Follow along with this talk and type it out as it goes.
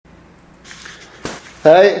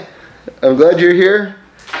Hi, I'm glad you're here.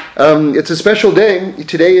 It's a special day.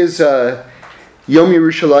 Today is Yom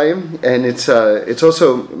Yerushalayim, and it's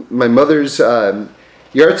also my mother's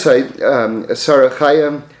yahrzeit, Sarah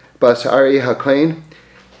Chaya Bas Ari HaKohen,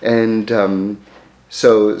 and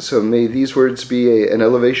so may these words be an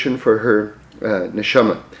elevation for her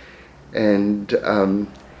neshama. And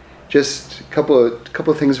just a couple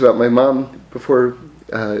of things about my mom before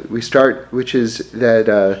we start, which is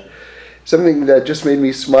that something that just made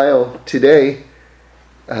me smile today.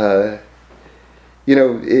 The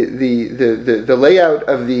layout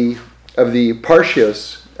of the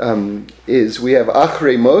parshios is we have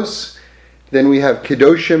Achrei Mos, then we have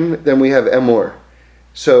Kedoshim, then we have Emor.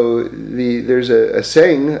 So there's a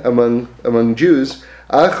saying among Jews,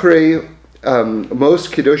 Achrei Mos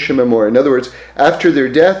Kedoshim Emor. In other words, after their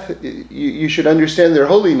death, you should understand their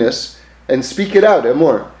holiness and speak it out,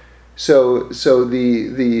 Emor. So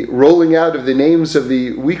the rolling out of the names of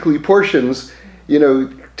the weekly portions,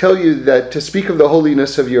 tell you that to speak of the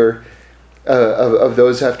holiness of your of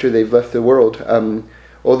those after they've left the world.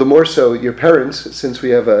 All the more so your parents, since we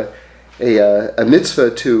have a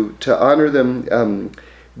mitzvah to honor them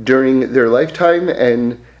during their lifetime,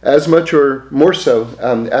 and as much or more so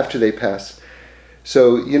after they pass.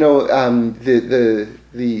 So the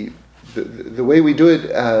way we do it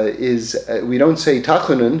is we don't say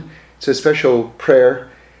tachanun. It's a special prayer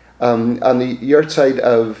on the yahrzeit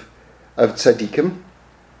of tzaddikim,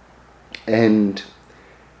 and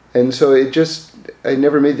so I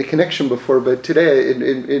never made the connection before, but today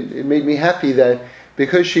it made me happy that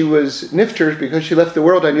because she was nifter, because she left the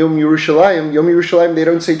world on Yom Yerushalayim they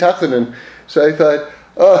don't say tachanun. So I thought,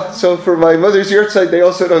 so for my mother's yahrzeit they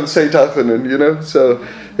also don't say tachanun, So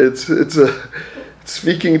it's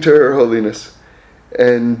speaking to her holiness,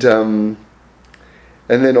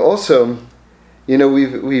 and then also,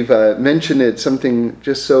 we've mentioned it, something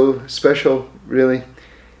just so special, really,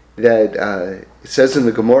 that it says in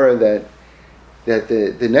the Gemara that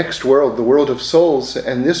the next world, the world of souls,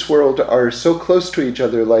 and this world are so close to each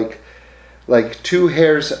other, like two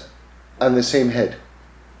hairs on the same head.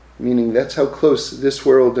 Meaning that's how close this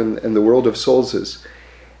world and the world of souls is.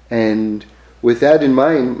 And with that in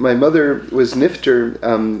mind, my mother was nifter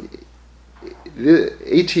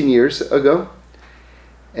 18 years ago.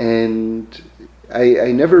 And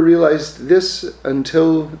I never realized this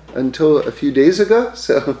until a few days ago.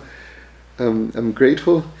 So I'm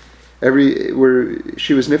grateful.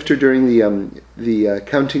 She was nifter during the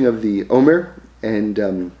counting of the Omer, and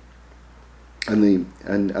on the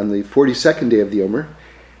 42nd day of the Omer,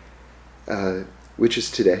 which is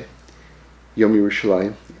today, Yom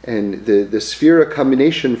Yerushalayim, and the Sefira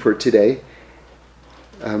combination for today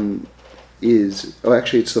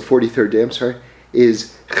it's the 43rd day. I'm sorry.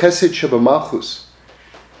 Is Chesed Shebamalchus,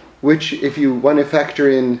 which, if you want to factor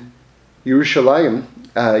in Yerushalayim,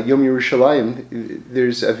 Yom Yerushalayim,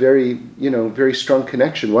 there's a very strong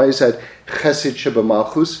connection. Why is that Chesed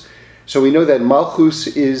Shebamalchus? So we know that Malchus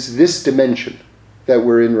is this dimension that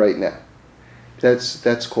we're in right now.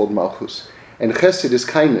 That's called Malchus, and Chesed is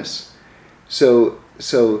kindness. So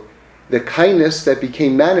the kindness that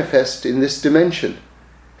became manifest in this dimension,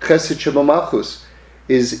 Chesed Shebamalchus,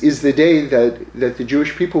 is the day that the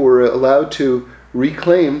Jewish people were allowed to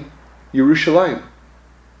reclaim Yerushalayim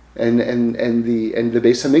and the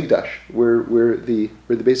Beis Hamikdash, where the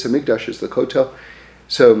Beis Hamikdash is, the Kotel.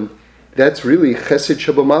 So that's really Chesed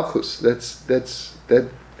Shebamalchus. That's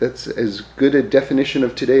as good a definition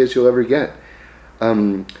of today as you'll ever get.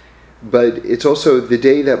 But it's also the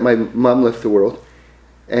day that my mom left the world,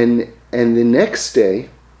 and the next day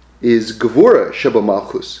is Gevura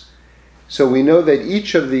Shebamalchus. So we know that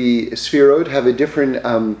each of the Sefirot have a different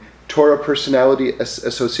Torah personality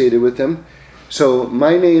associated with them. So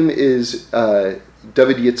my name is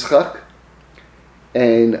David Yitzchak,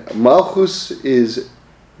 and Malchus is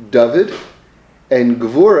David, and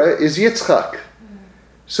Gevura is Yitzchak.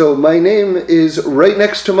 So my name is right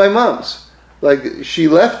next to my mom's. Like, she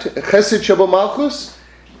left Chesed Shebamalchus,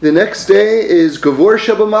 the next day is Gevura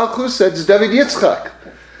Shebamalchus, that's David Yitzchak.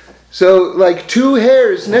 So, like two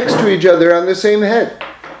hairs next to each other on the same head.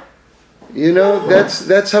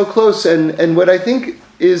 That's how close. And what I think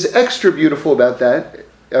is extra beautiful about that,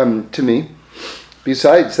 to me,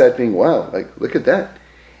 besides that being, wow, like, look at that,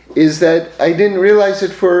 is that I didn't realize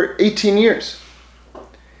it for 18 years.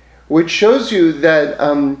 Which shows you that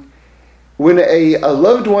when a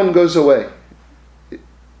loved one goes away,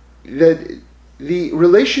 that the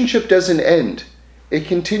relationship doesn't end. It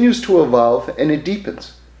continues to evolve and it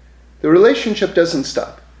deepens. The relationship doesn't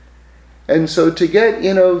stop. And so to get,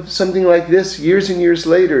 something like this years and years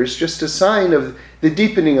later is just a sign of the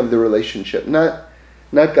deepening of the relationship, not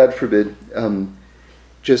not God forbid,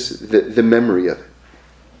 just the memory of it.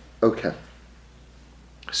 Okay.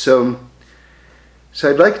 So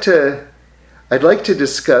I'd like to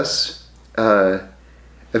discuss a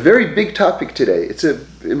very big topic today. It's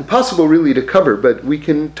impossible really to cover, but we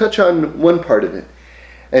can touch on one part of it.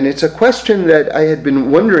 And it's a question that I had been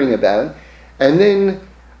wondering about. And then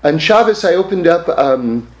on Shabbos I opened up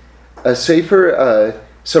a sefer,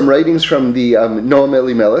 some writings from the Noam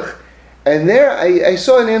Elimelech, and there I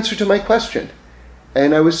saw an answer to my question.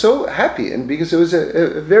 And I was so happy, and because it was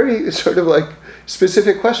a very sort of like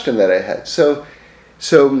specific question that I had. So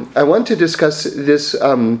I want to discuss this,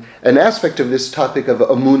 an aspect of this topic of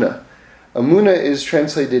Amunah. Amunah is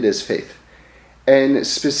translated as faith. And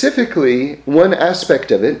specifically, one aspect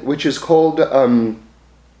of it, which is called the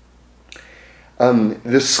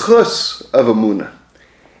schus of Amunah.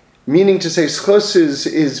 Meaning to say,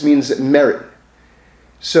 schus means merit.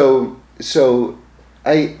 So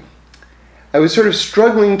I was sort of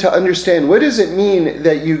struggling to understand, what does it mean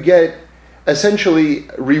that you get essentially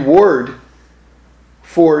reward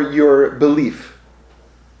for your belief?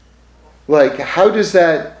 Like, how does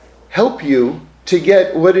that help you to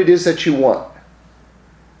get what it is that you want?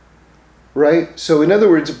 Right? So in other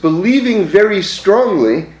words, believing very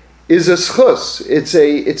strongly is a schus.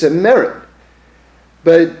 It's a merit.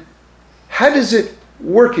 But how does it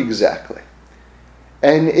work exactly?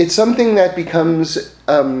 And it's something that becomes,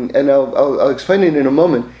 and I'll explain it in a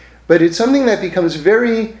moment, but it's something that becomes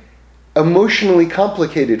very emotionally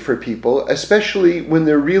complicated for people, especially when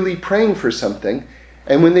they're really praying for something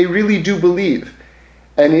and when they really do believe.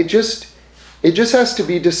 And it just has to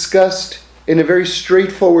be discussed in a very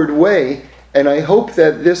straightforward way, and I hope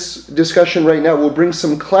that this discussion right now will bring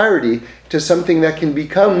some clarity to something that can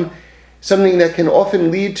become something that can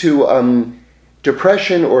often lead to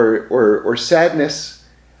depression or sadness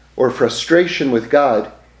or frustration with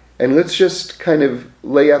God. And let's just kind of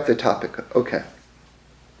lay out the topic. Okay.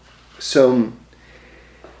 So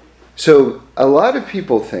a lot of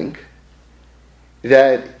people think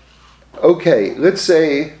that, okay, let's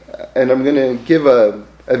say, and I'm going to give a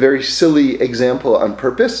very silly example on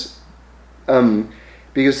purpose,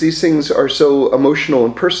 because these things are so emotional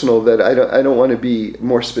and personal that I don't want to be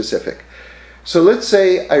more specific. So let's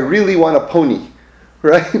say I really want a pony,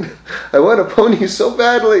 right? I want a pony so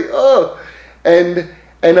badly, and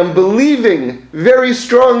I'm believing very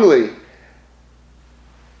strongly.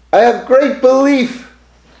 I have great belief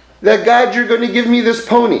that God, you're going to give me this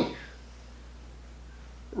pony,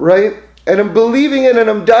 right? And I'm believing it, and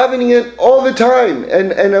I'm davening it all the time,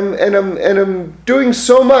 and I'm doing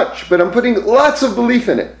so much, but I'm putting lots of belief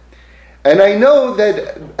in it. And I know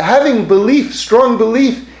that having belief, strong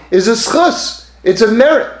belief, is a schus. It's a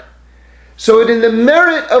merit. So in the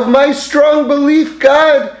merit of my strong belief,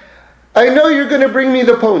 God, I know you're going to bring me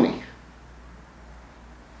the pony.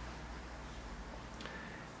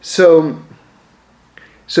 So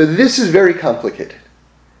this is very complicated.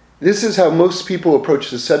 This is how most people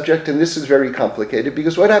approach the subject, and this is very complicated,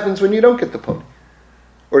 because what happens when you don't get the pony?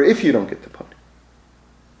 Or if you don't get the pony?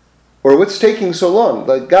 Or what's taking so long?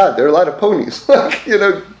 Like, God, there are a lot of ponies. Like,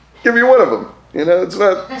 give me one of them. It's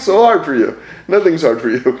not so hard for you. Nothing's hard for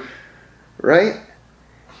you. Right?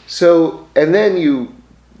 So, and then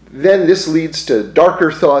this leads to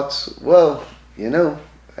darker thoughts. Well,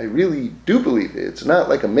 I really do believe it. It's not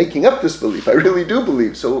like I'm making up this belief. I really do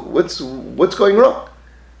believe. So what's going wrong?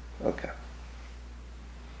 Okay.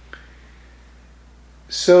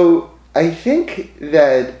 So I think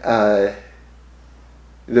that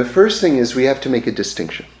the first thing is we have to make a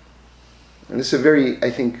distinction. And this is a very,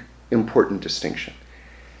 I think, important distinction,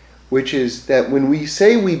 which is that when we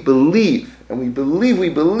say we believe, and we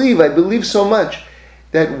believe, I believe so much,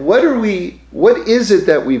 that what is it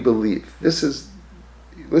that we believe?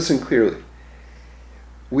 Listen clearly.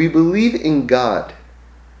 We believe in God,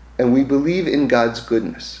 and we believe in God's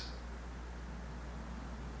goodness.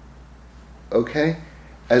 Okay?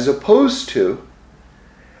 As opposed to,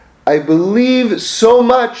 I believe so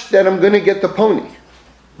much that I'm going to get the pony.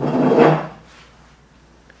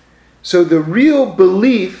 So the real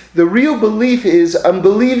belief is, I'm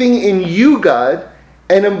believing in you, God,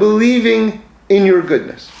 and I'm believing in your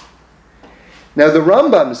goodness. Now the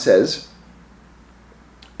Rambam says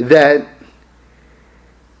that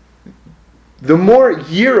the more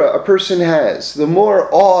yira a person has, the more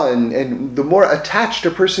awe and the more attached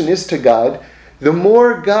a person is to God, the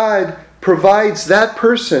more God provides that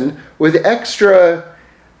person with extra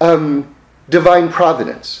divine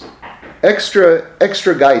providence,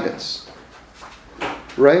 extra guidance,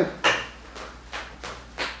 right?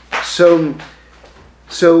 So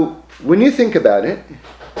when you think about it,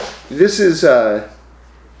 this is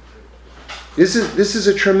This is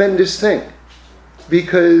a tremendous thing,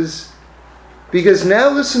 because now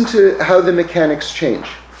listen to how the mechanics change.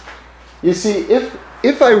 You see,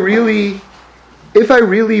 if I really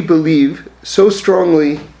believe so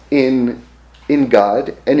strongly in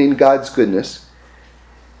God and in God's goodness,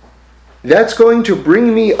 that's going to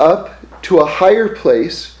bring me up to a higher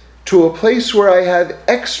place, to a place where I have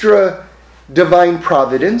extra divine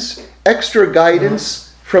providence, extra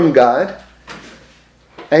guidance from God.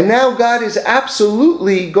 And now God is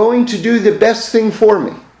absolutely going to do the best thing for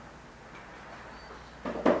me.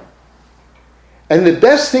 And the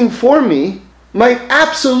best thing for me might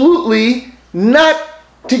absolutely not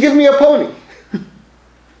to give me a pony.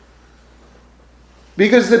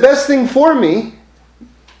 Because the best thing for me,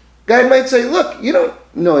 God might say, look, you don't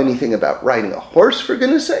know anything about riding a horse, for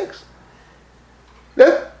goodness sakes.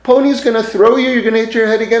 That pony's going to throw you, you're going to hit your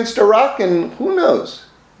head against a rock, and who knows?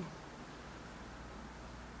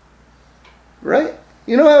 Right?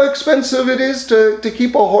 You know how expensive it is to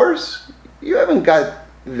keep a horse? You haven't got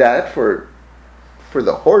that for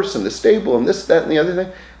the horse and the stable and this, that, and the other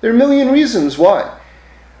thing. There are a million reasons why.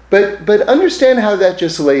 But understand how that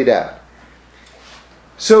just laid out.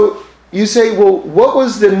 So you say, well, what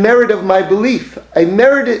was the merit of my belief? I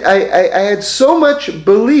had so much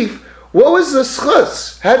belief. What was the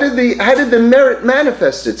schus? How did the merit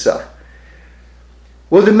manifest itself?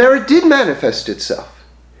 Well, the merit did manifest itself.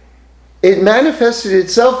 It manifested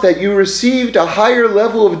itself that you received a higher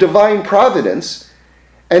level of divine providence,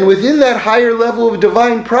 and within that higher level of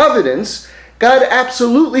divine providence, God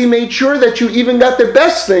absolutely made sure that you even got the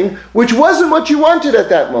best thing, which wasn't what you wanted at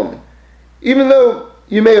that moment, even though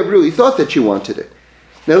you may have really thought that you wanted it.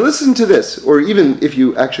 Now listen to this, or even if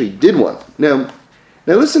you actually did want. Now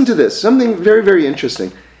listen to this, something very, very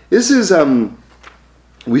interesting. This is,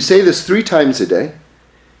 we say this 3 times a day.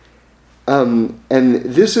 And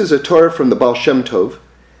this is a Torah from the Baal Shem Tov.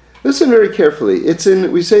 Listen very carefully.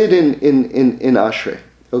 We say it in Ashrei.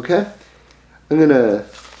 Okay?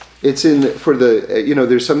 It's in, for the,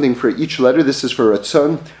 there's something for each letter. This is for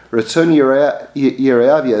Ratzon. Ratzon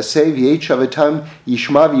Yereav Yasev Yechavatam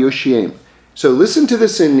Yishma V'Yoshiem. So listen to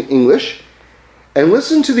this in English, and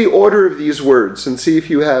listen to the order of these words, and see if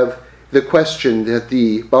you have the question that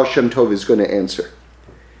the Baal Shem Tov is going to answer.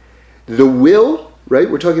 The will, right?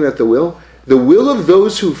 We're talking about the will. The will of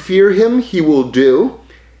those who fear him he will do,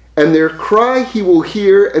 and their cry he will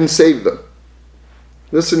hear and save them.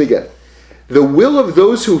 Listen again. The will of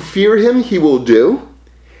those who fear him he will do,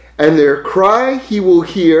 and their cry he will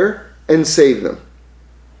hear and save them.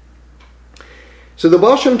 So the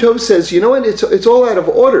Baal Shem Tov says, you know what, it's all out of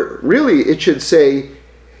order. Really, it should say,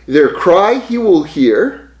 their cry he will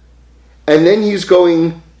hear, and then he's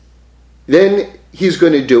going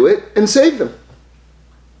to do it and save them.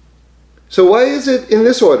 So why is it in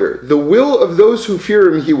this order? The will of those who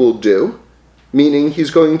fear him he will do, meaning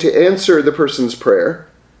he's going to answer the person's prayer,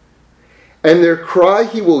 and their cry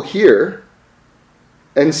he will hear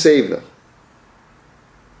and save them.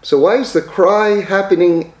 So why is the cry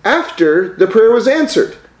happening after the prayer was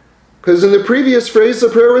answered? Because in the previous phrase the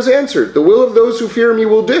prayer was answered. The will of those who fear him he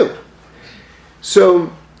will do.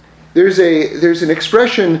 So there's an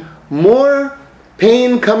expression, more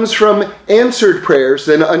pain comes from answered prayers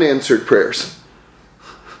than unanswered prayers.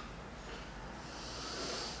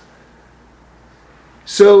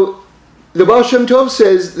 So the Baal Shem Tov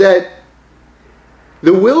says that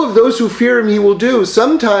the will of those who fear him he will do.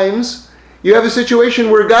 Sometimes you have a situation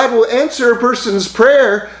where God will answer a person's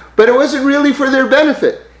prayer, but it wasn't really for their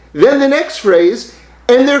benefit. Then the next phrase,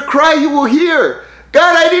 and their cry he will hear.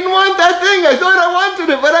 God, I didn't want that thing. I thought I wanted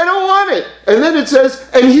it, but I don't want it. And then it says,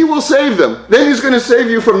 and he will save them. Then he's going to save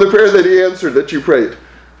you from the prayer that he answered, that you prayed.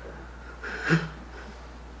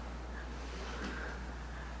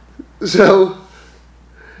 So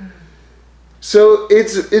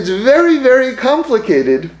it's very, very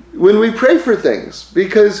complicated when we pray for things,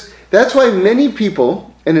 because that's why many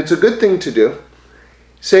people, and it's a good thing to do,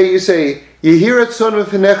 you say, Yehi ratzon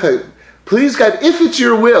v'fnecha, please God, if it's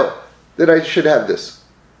your will that I should have this.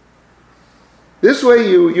 This way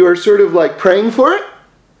you are sort of like praying for it,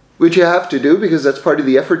 which you have to do because that's part of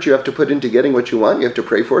the effort you have to put into getting what you want. You have to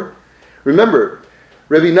pray for it. Remember,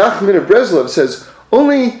 Rabbi Nachman of Breslov says,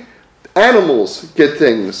 only animals get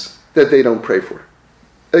things that they don't pray for.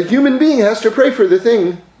 A human being has to pray for the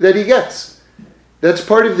thing that he gets. That's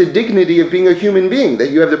part of the dignity of being a human being,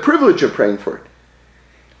 that you have the privilege of praying for it.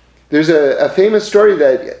 There's a famous story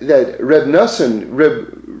that Reb Nosson,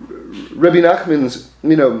 Rabbi Nachman's,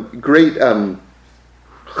 great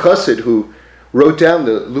chassid who wrote down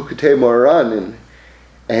the Likutei Moharan,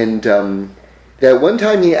 and that one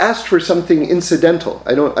time he asked for something incidental.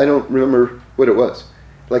 I don't remember what it was,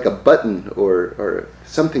 like a button or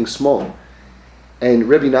something small. And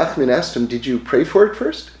Rebbe Nachman asked him, "Did you pray for it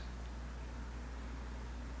first?"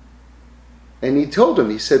 And he told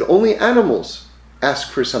him, he said, only animals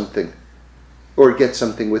ask for something or get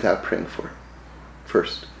something without praying for it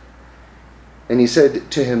first. And he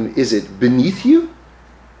said to him, is it beneath you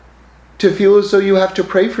to feel as though you have to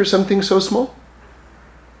pray for something so small?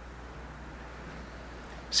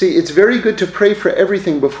 See, it's very good to pray for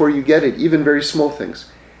everything before you get it, even very small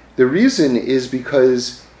things. The reason is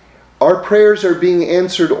because our prayers are being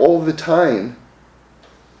answered all the time,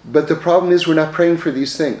 but the problem is we're not praying for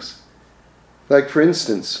these things. Like, for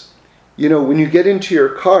instance, when you get into your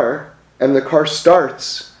car and the car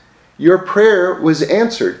starts, your prayer was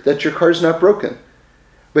answered that your car's not broken,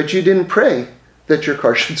 but you didn't pray that your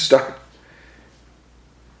car should start.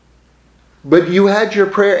 But you had your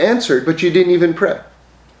prayer answered, but you didn't even pray.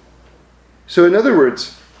 So in other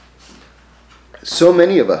words, so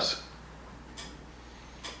many of us,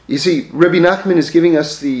 you see, Rabbi Nachman is giving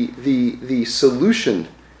us the solution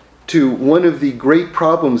to one of the great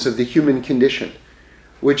problems of the human condition,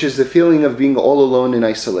 which is the feeling of being all alone and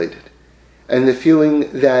isolated, and the feeling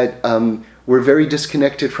that we're very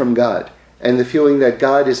disconnected from God, and the feeling that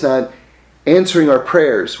God is not answering our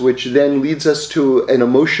prayers, which then leads us to an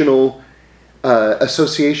emotional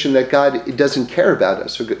association that God doesn't care about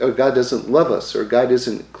us, or God doesn't love us, or God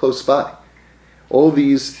isn't close by. All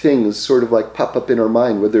these things sort of like pop up in our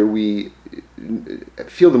mind, whether we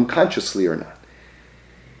feel them consciously or not.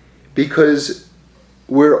 Because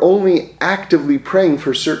we're only actively praying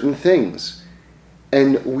for certain things.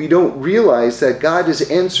 And we don't realize that God is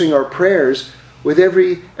answering our prayers with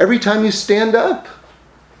every time you stand up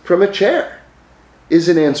from a chair is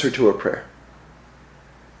an answer to a prayer.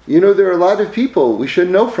 There are a lot of people, we should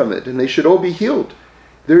know from it, and they should all be healed.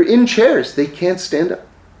 They're in chairs, they can't stand up.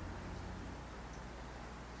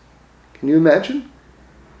 Can you imagine?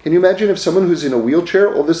 Can you imagine if someone who's in a wheelchair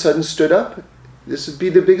all of a sudden stood up? This would be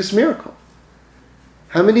the biggest miracle.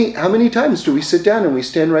 How many times do we sit down and we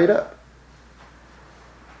stand right up?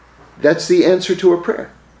 That's the answer to a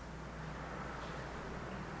prayer.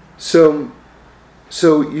 So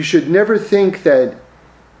you should never think that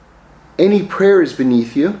any prayer is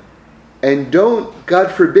beneath you, and don't,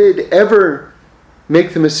 God forbid, ever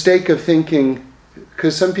make the mistake of thinking,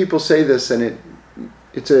 because some people say this, and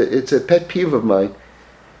it's a pet peeve of mine.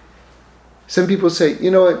 Some people say,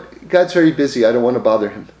 you know what, God's very busy, I don't want to bother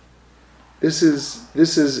him. This is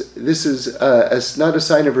not a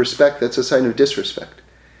sign of respect, that's a sign of disrespect.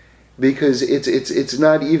 Because it's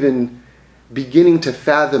not even beginning to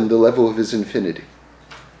fathom the level of his infinity.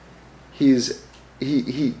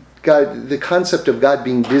 God, the concept of God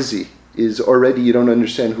being busy is already, you don't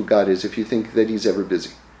understand who God is if you think that he's ever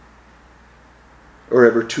busy. Or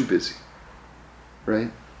ever too busy.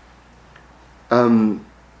 Right?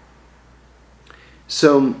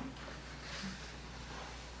 So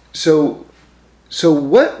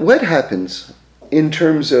what happens in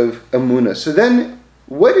terms of Emunah? So then,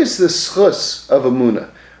 what is the schus of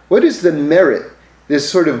Emunah? What is the merit, this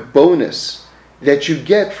sort of bonus that you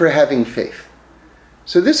get for having faith?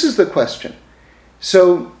 So this is the question.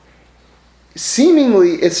 So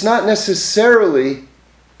seemingly, it's not necessarily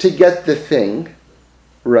to get the thing,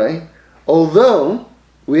 right? Although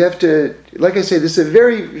we have to, like I say, this is a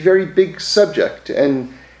very, very big subject,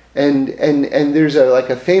 and there's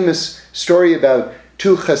a famous story about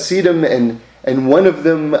two Hasidim, and one of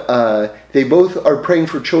them, they both are praying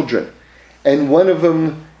for children, and one of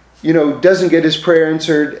them, doesn't get his prayer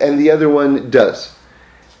answered, and the other one does,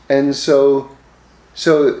 and so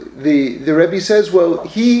the Rebbe says, well,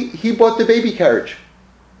 he bought the baby carriage.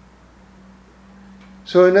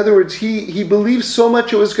 So in other words, he believed so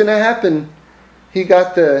much it was going to happen. He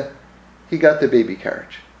got the baby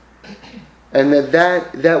carriage, and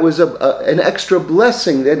that was an extra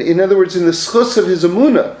blessing. That, in other words, in the schus of his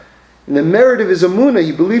emunah, in the merit of his emunah,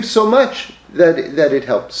 he believed so much that it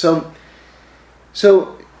helped. So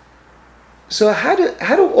how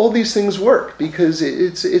do all these things work? Because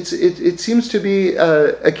it seems to be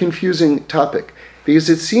a confusing topic. Because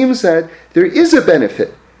it seems that there is a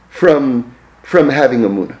benefit from having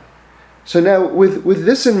emunah. So now, with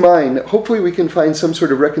this in mind, hopefully we can find some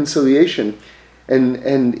sort of reconciliation, and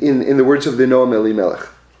in the words of the Noam Elimelech.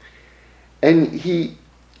 And he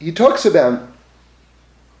talks about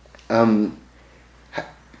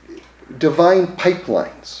divine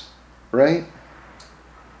pipelines, right?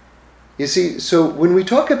 You see, so when we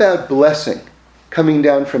talk about blessing coming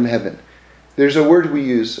down from heaven, there's a word we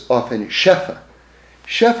use often, shefa.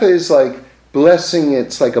 Shefa is like blessing,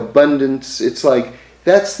 it's like abundance, it's like,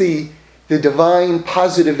 that's the divine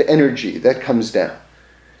positive energy that comes down.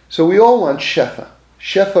 So we all want shefa.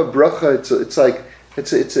 Shefa, bracha,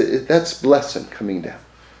 that's blessing coming down.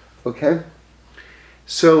 Okay?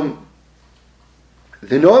 So,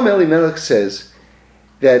 the Noam Elimelech says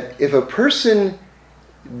that if a person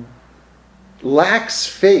lacks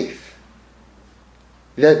faith,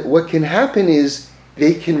 that what can happen is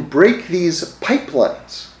they can break these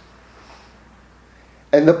pipelines.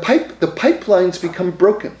 And the pipelines become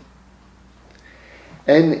broken.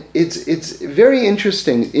 And it's very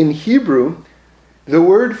interesting. In Hebrew, the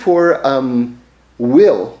word for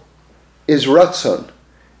will is ratzon.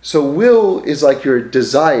 So will is like your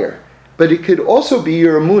desire, but it could also be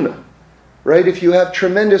your emunah, right? If you have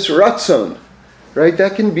tremendous ratzon, right,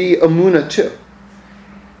 that can be emunah too.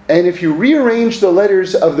 And if you rearrange the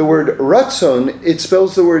letters of the word ratzon, it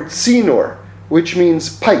spells the word tzinor, which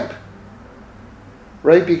means pipe,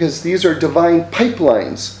 right? Because these are divine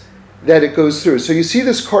pipelines that it goes through. So you see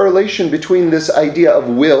this correlation between this idea of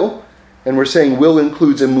will, and we're saying will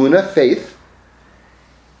includes emunah, faith,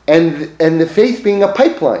 and the faith being a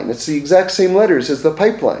pipeline. It's the exact same letters as the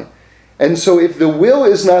pipeline. And so if the will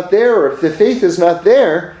is not there, or if the faith is not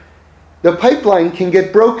there, the pipeline can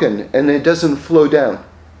get broken and it doesn't flow down,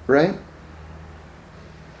 right?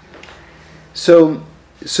 So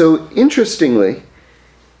interestingly,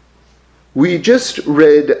 we just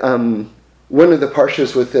read one of the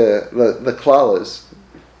parshas with the klalas,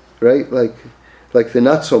 right? Like the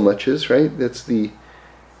not so muches, right? That's the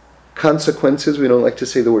consequences. We don't like to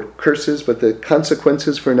say the word curses, but the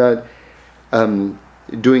consequences for not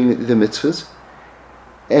doing the mitzvahs.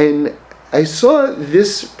 And I saw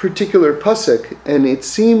this particular pasuk, and it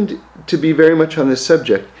seemed to be very much on this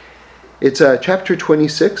subject. It's chapter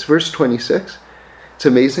 26, verse 26. It's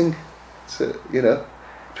amazing. It's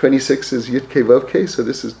 26 is Yud Kei Vav Kei, so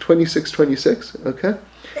this is 26, okay?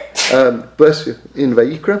 Bless you, in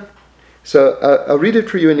Vayikra. So I'll read it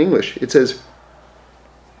for you in English. It says,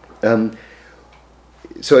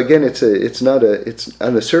 so again, it's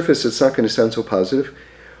on the surface, it's not going to sound so positive.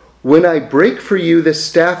 When I break for you the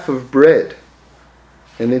staff of bread,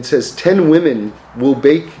 and it says 10 women will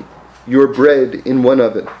bake your bread in one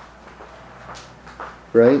oven.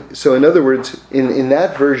 Right? So in other words, in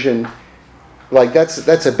that version, like that's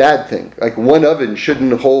a bad thing. Like one oven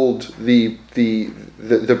shouldn't hold the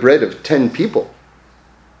bread of 10 people.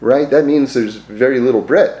 Right? That means there's very little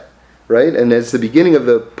bread. Right? And as the beginning of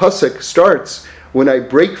the pasuk starts, when I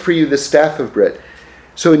break for you the staff of bread.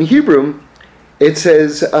 So in Hebrew, it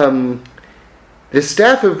says the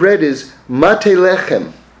staff of bread is mate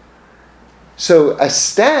lechem. So a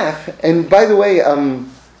staff, and by the way,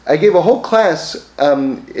 I gave a whole class.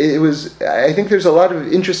 I think there's a lot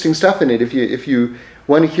of interesting stuff in it. If you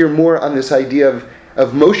want to hear more on this idea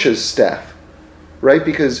of Moshe's staff, right?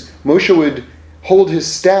 Because Moshe would hold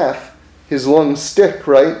his staff, his long stick,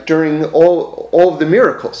 right, during all of the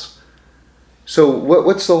miracles. So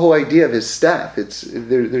what's the whole idea of his staff?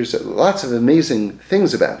 There's lots of amazing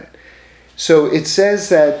things about it. So it says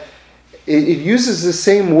that it uses the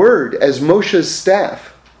same word as Moshe's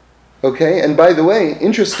staff. Okay, and by the way,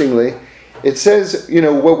 interestingly, it says,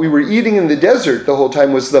 what we were eating in the desert the whole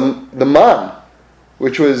time was the man,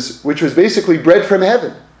 which was basically bread from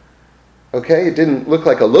heaven. Okay, it didn't look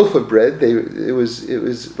like a loaf of bread. It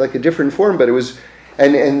was like a different form, but it was,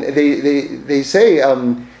 and they say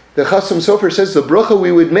the Chasam Sofer says the bracha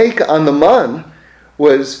we would make on the man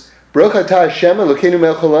was bracha ta Hashem Elokeinu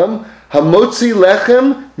melech haolam hamotzi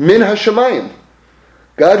lechem min hashamayim.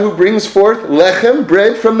 God who brings forth lechem,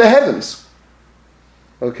 bread from the heavens.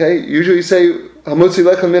 Okay, usually you say hamotzi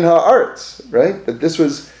lechem min haaretz, right? But this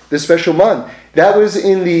was the special man. That was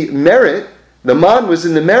in the merit. The man was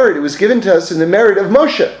in the merit. It was given to us in the merit of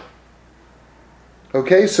Moshe.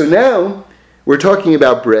 Okay, so now we're talking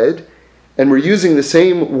about bread, and we're using the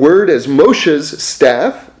same word as Moshe's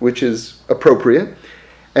staff, which is appropriate.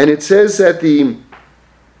 And it says that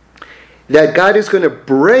God is going to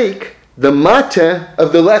break the mateh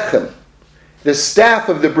of the lechem, the staff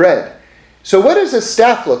of the bread. So what does a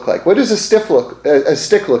staff look like? What does a stick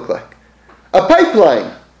look like? A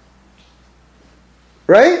pipeline.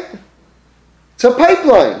 Right? It's a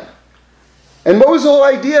pipeline. And what was the whole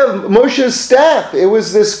idea of Moshe's staff? It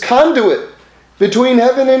was this conduit between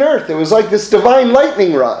heaven and earth. It was like this divine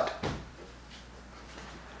lightning rod.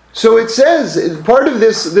 So it says, part of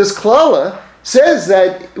this klala says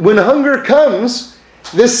that when hunger comes,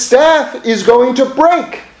 this staff is going to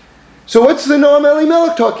break. So what's the Noam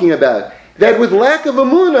Elimelech talking about? That with lack of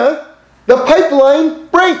emunah, the pipeline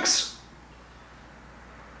breaks.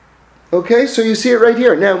 Okay, so you see it right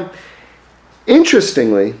here. Now,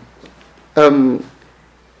 interestingly,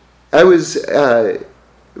 I was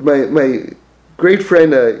my great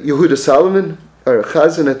friend Yehuda Solomon, our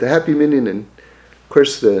chazan at the Happy Minyan, and of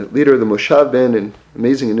course the leader of the Moshav Ben, an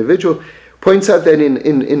amazing individual, points out that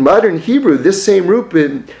in modern Hebrew, this same root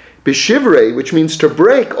b'shivrei, which means to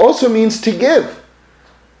break, also means to give.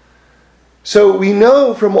 So we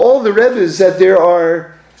know from all the Rebbe's that there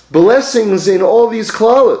are blessings in all these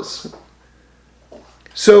klalas.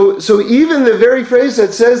 So even the very phrase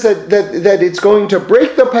that says that it's going to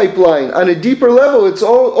break the pipeline on a deeper level, it's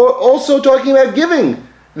also talking about giving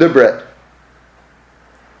the bread.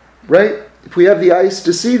 Right? If we have the eyes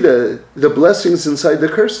to see the blessings inside the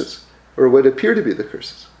curses, or what appear to be the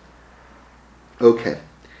curses. Okay.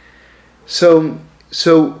 So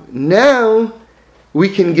now we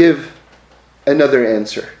can give another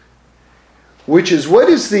answer, which is, what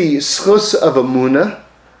is the schus of Amunah?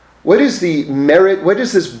 What is the merit? What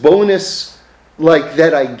is this bonus like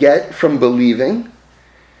that I get from believing?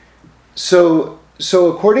 So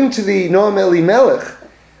according to the Noam Elimelech,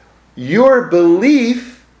 your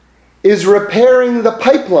belief is repairing the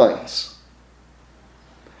pipelines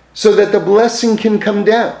so that the blessing can come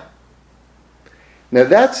down. Now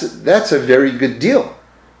that's a very good deal.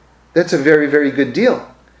 That's a very, very good deal.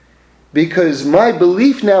 Because my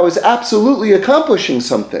belief now is absolutely accomplishing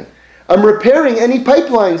something. I'm repairing any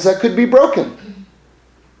pipelines that could be broken.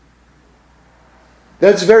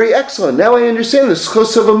 That's very excellent. Now I understand the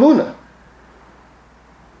schos of Amunah.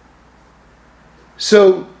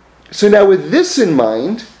 So now with this in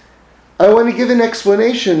mind, I want to give an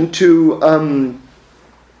explanation to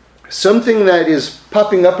something that is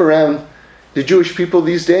popping up around the Jewish people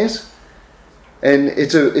these days. And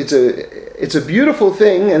it's a beautiful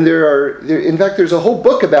thing, and in fact there's a whole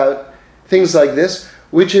book about things like this,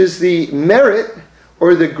 which is the merit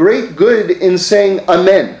or the great good in saying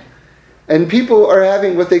Amen. And people are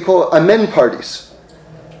having what they call Amen parties,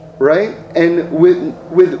 right? And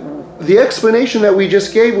with the explanation that we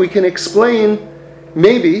just gave, we can explain,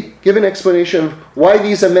 maybe give an explanation of why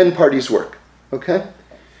these Amen parties work. Okay?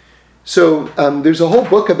 So there's a whole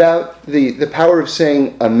book about the power of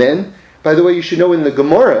saying Amen. By the way, you should know in the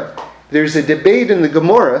Gemara, there's a debate in the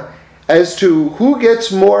Gemara as to who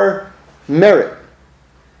gets more merit.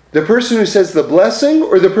 The person who says the blessing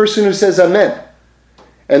or the person who says Amen.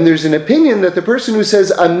 And there's an opinion that the person who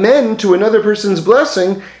says Amen to another person's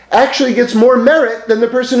blessing actually gets more merit than the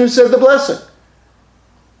person who said the blessing.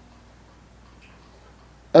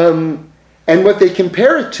 And what they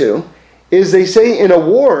compare it to is, they say in a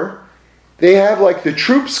war, they have like the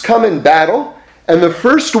troops come in battle, and the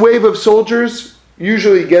first wave of soldiers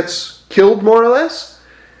usually gets killed more or less,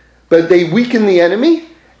 but they weaken the enemy,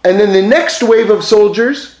 and then the next wave of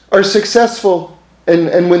soldiers are successful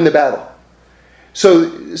and win the battle. So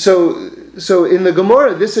in the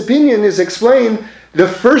Gemara, this opinion is explained, the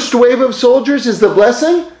first wave of soldiers is the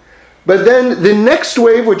blessing, but then the next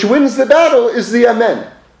wave, which wins the battle, is the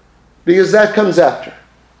Amen, because that comes after.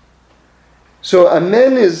 So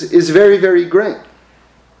Amen is very, very great.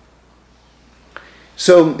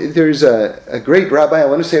 So there's a great rabbi, I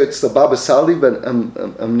want to say it's the Baba Sali, but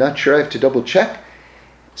I'm not sure, I have to double check.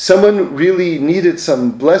 Someone really needed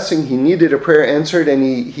some blessing, he needed a prayer answered, and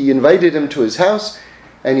he invited him to his house,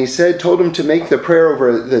 and he told him to make the prayer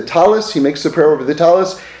over the talis. He makes the prayer over the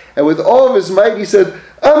talis, and with all of his might he said,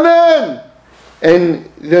 Amen! And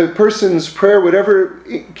the person's prayer, whatever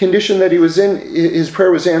condition that he was in, his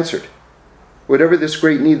prayer was answered. Whatever this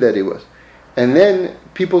great need that he was. And then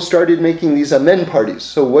people started making these Amen parties.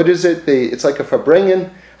 So what is it? It's like a Farbrengen.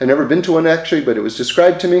 I've never been to one actually, but it was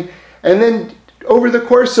described to me. And then over the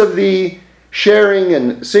course of the sharing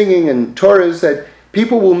and singing and Torahs that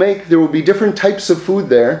people will make, there will be different types of food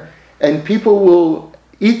there, and people will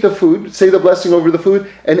eat the food, say the blessing over the food,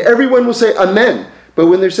 and everyone will say Amen. But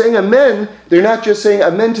when they're saying Amen, they're not just saying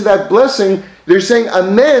Amen to that blessing, they're saying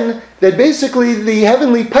Amen that basically the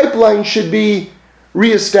heavenly pipeline should be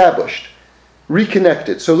reestablished,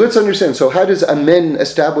 reconnected. So let's understand. So how does Amen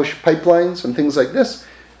establish pipelines and things like this?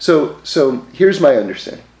 So here's my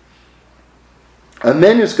understanding.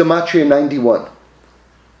 Amen is Gematria 91.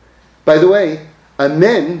 By the way,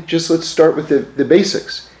 Amen, just let's start with the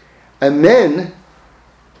basics. Amen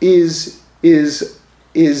is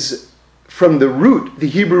from the root, the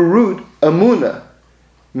Hebrew root, Amunah.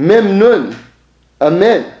 Memnun.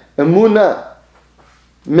 Amen. Amunah.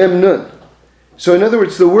 Memnun. So in other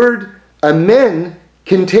words, the word Amen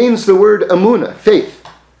contains the word Amunah, faith.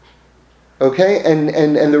 Okay?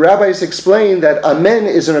 And the rabbis explain that Amen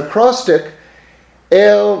is an acrostic,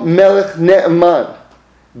 El Melech Ne'eman,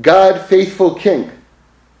 God faithful king.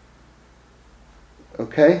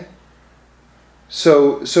 Okay?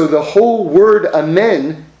 So the whole word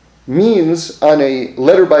amen means, on a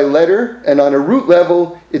letter by letter and on a root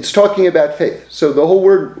level, it's talking about faith. So the whole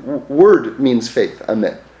word means faith,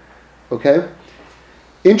 amen. Okay?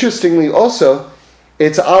 Interestingly also,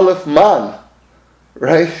 it's Aleph Man,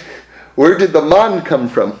 right? Where did the man come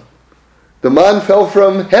from? The man fell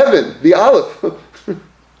from heaven, the Aleph.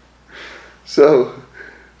 So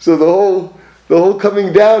the whole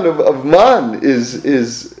coming down of man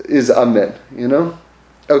is amen, you know?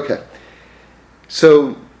 Okay.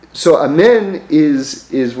 So amen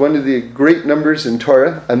is one of the great numbers in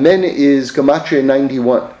Torah. Amen is Gematria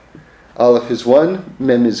 91. Aleph is 1,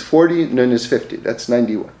 Mem is 40, Nun is 50. That's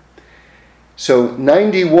 91. So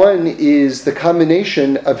 91 is the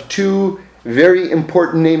combination of two very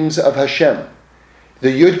important names of Hashem. The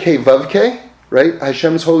Yud-Kei Vav-Kei, right?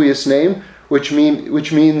 Hashem's holiest name, which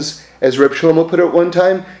means, as Reb Shlomo put it one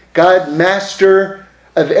time, God, master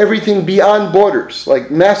of everything beyond borders,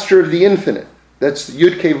 like master of the infinite. That's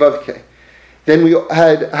Yud-Kei Vav-Kei. Then we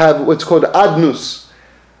have what's called Adnus,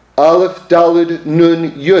 Aleph, Daled,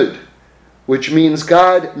 Nun, Yud, which means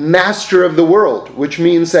God, master of the world, which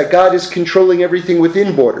means that God is controlling everything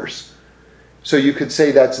within borders. So you could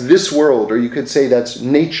say that's this world, or you could say that's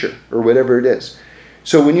nature, or whatever it is.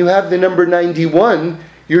 So when you have the number 91,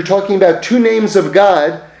 you're talking about two names of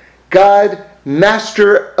God, God,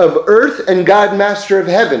 master of earth, and God, master of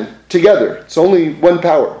heaven, together. It's only one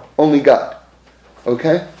power, only God.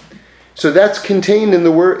 Okay? So that's contained in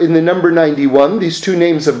the number 91, these two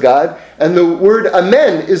names of God, and the word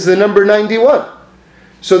amen is the number 91.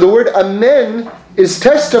 So the word amen is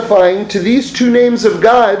testifying to these two names of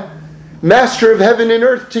God, master of heaven and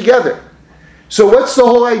earth, together. So what's the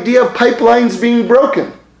whole idea of pipelines being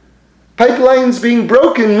broken? Pipelines being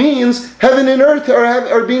broken means heaven and earth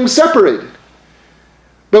are being separated.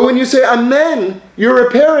 But when you say amen, you're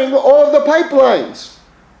repairing all of the pipelines.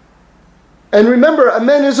 And remember,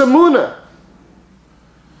 amen is emunah.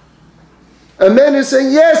 Amen is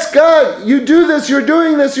saying, yes, God, you do this, you're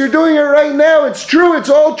doing this, you're doing it right now. It's true, it's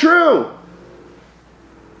all true.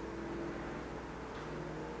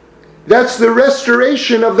 That's the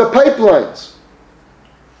restoration of the pipelines.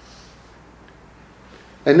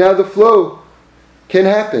 And now the flow can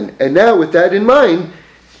happen. And now with that in mind,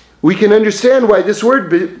 we can understand why this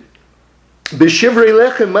word, B'shivrei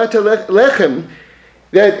lechem, mata lechem,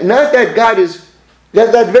 that not that God is,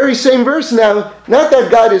 that very same verse now, not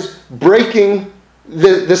that God is breaking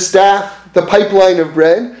the staff, the pipeline of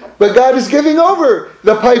bread, but God is giving over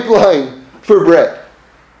the pipeline for bread.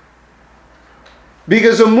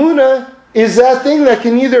 Because emunah is that thing that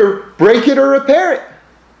can either break it or repair it.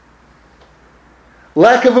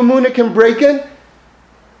 Lack of emunah can break it.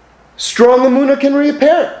 Strong emunah can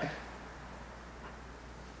repair it.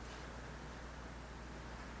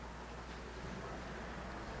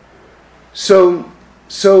 So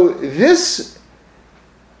this,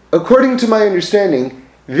 according to my understanding,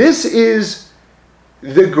 this is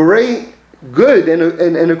the great good,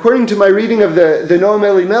 and according to my reading of the Noam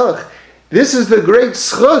Elimelech, this is the great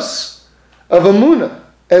schus of emunah,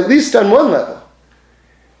 at least on one level,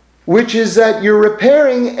 which is that you're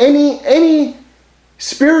repairing any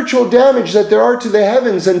spiritual damage that there are to the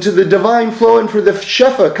heavens and to the divine flow and for the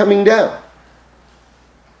shefa coming down.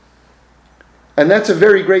 And that's a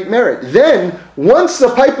very great merit. Then, once the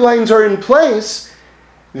pipelines are in place,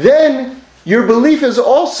 then your belief is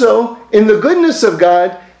also in the goodness of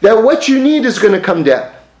God that what you need is going to come down.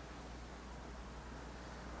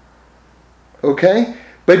 Okay?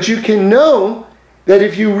 But you can know that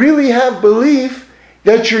if you really have belief,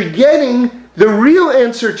 that you're getting the real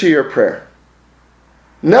answer to your prayer.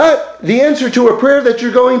 Not the answer to a prayer that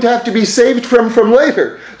you're going to have to be saved from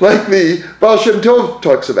later, like the Baal Shem Tov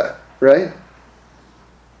talks about, right?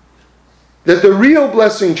 That the real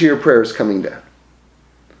blessing to your prayer is coming down.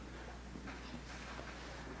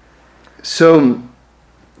 So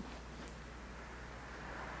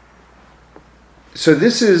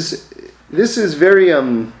this is very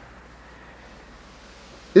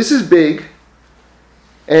this is big,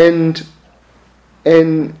 and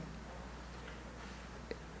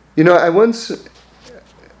you know, I once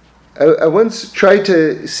tried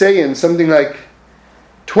to say in something like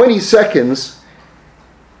 20 seconds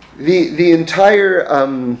the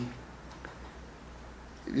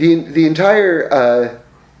entire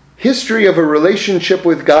history of a relationship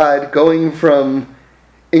with God, going from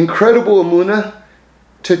incredible emunah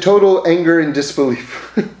to total anger and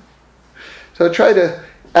disbelief. So I'll try to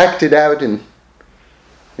act it out in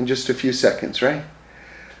just a few seconds, right?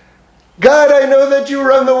 God, I know that you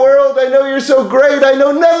run the world. I know you're so great. I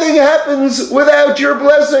know nothing happens without your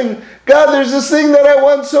blessing. God, there's this thing that I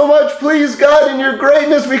want so much. Please, God, in your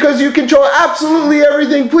greatness, because you control absolutely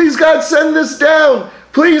everything. Please, God, send this down.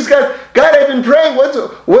 Please, God. God, I've been praying.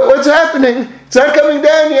 What's happening? It's not coming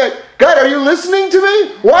down yet. God, are you listening to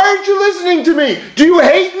me? Why aren't you listening to me? Do you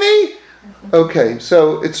hate me? Okay,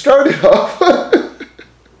 so it started off.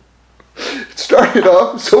 It started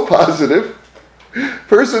off so positive.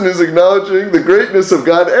 Person is acknowledging the greatness of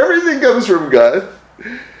God. Everything comes from God.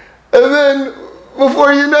 And then,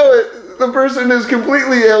 before you know it, the person is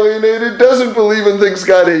completely alienated, doesn't believe and thinks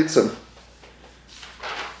God hates him.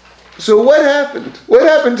 So what happened? What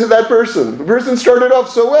happened to that person? The person started off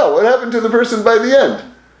so well. What happened to the person by the end?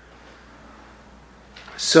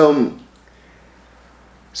 So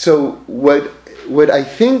what I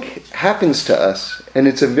think happens to us, and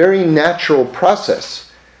it's a very natural process,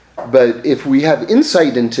 but if we have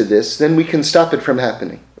insight into this, then we can stop it from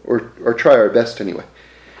happening, or try our best anyway,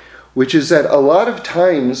 which is that a lot of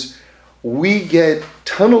times we get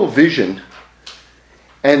tunnel vision,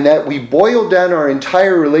 and that we boil down our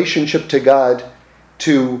entire relationship to God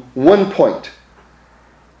to one point.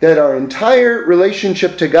 That our entire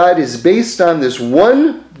relationship to God is based on this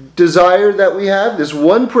one desire that we have, this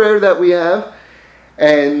one prayer that we have,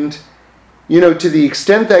 and to the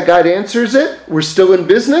extent that God answers it, we're still in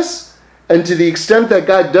business, and to the extent that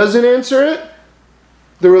God doesn't answer it,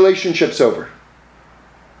 the relationship's over.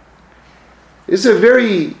 It's a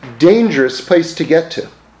very dangerous place to get to,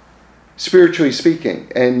 spiritually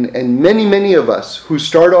speaking, and many of us who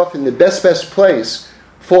start off in the best place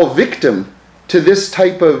fall victim to this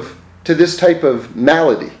type of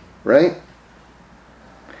malady, right?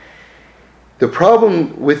 The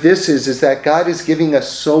problem with this is that God is giving us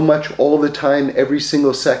so much all the time, every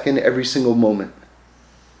single second, every single moment.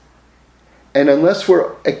 And unless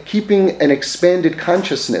we're keeping an expanded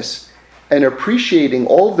consciousness and appreciating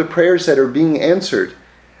all of the prayers that are being answered,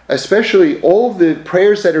 especially all of the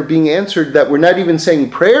prayers that are being answered that we're not even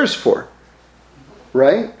saying prayers for,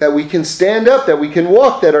 right? That we can stand up, that we can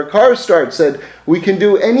walk, that our car starts, that we can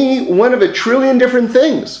do any one of a trillion different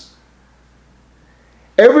things.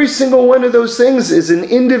 Every single one of those things is an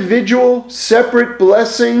individual, separate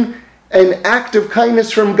blessing and act of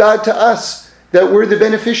kindness from God to us that we're the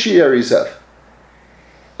beneficiaries of.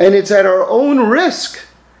 And it's at our own risk,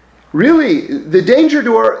 really, the danger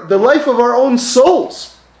to the life of our own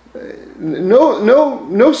souls.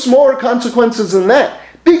 No smaller consequences than that.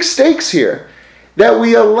 Big stakes here. That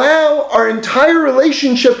we allow our entire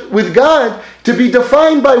relationship with God to be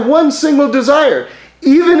defined by one single desire,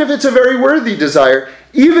 even if it's a very worthy desire,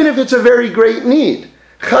 even if it's a very great need.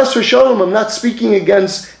 Chas v'shalom, I'm not speaking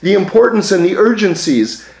against the importance and the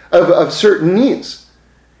urgencies of certain needs.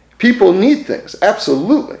 People need things,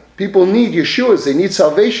 absolutely. People need Yeshuas, they need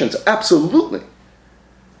salvations, absolutely.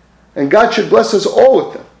 And God should bless us all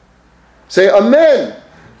with them. Say Amen.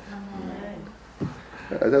 Amen.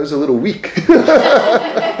 That was a little weak.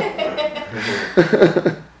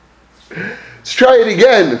 Let's try it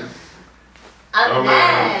again.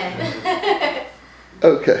 Amen.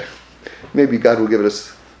 Okay. Maybe God will give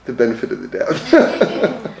us the benefit of the doubt.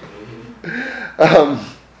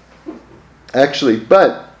 Actually,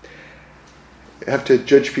 but I have to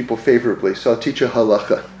judge people favorably, so I'll teach you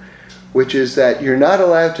halacha, which is that you're not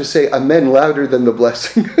allowed to say amen louder than the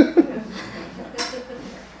blessing.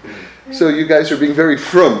 So you guys are being very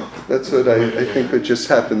frum. That's what I think what just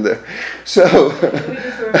happened there. So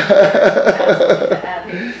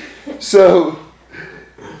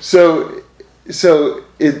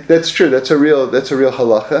that's true. That's a real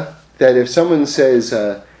halacha. That if someone says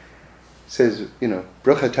Baruch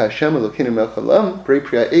atah Hashem Elokeinu melech haolam, Brei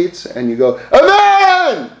Priya Eitz, and you go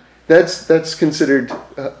Amen, that's considered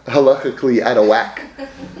halachically out of whack.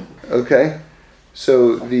 Okay,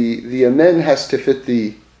 so the Amen has to fit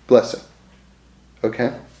the blessing.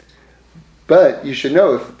 Okay, but you should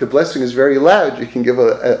know if the blessing is very loud, you can give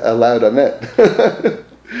a loud Amen.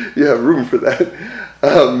 You have room for that.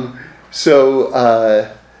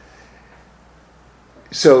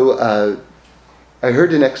 I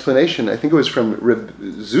heard an explanation, I think it was from Reb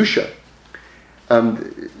Zusha,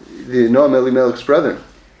 the Noam Elimelech's brother,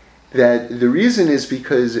 that the reason is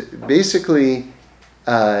because basically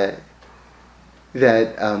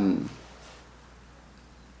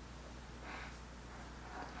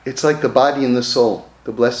it's like the body and the soul,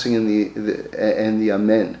 the blessing and the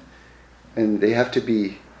Amen, and they have to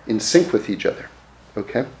be in sync with each other.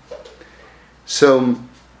 Okay? So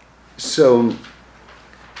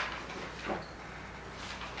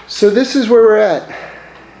this is where we're at.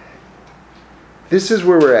 This is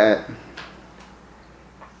where we're at.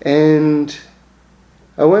 And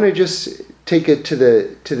I want to just take it to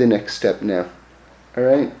the next step now. All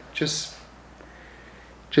right? Just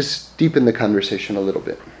deepen the conversation a little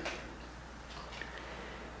bit.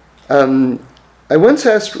 I once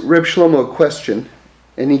asked Reb Shlomo a question,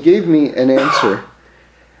 and he gave me an answer.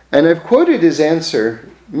 And I've quoted his answer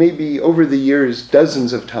maybe over the years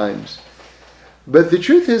dozens of times. But the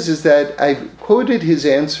truth is that I've quoted his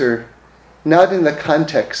answer not in the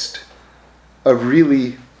context of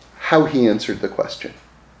really how he answered the question.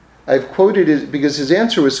 I've quoted it because his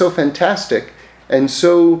answer was so fantastic and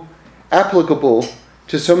so applicable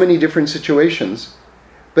to so many different situations.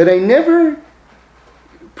 But I never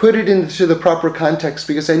put it into the proper context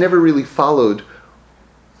because I never really followed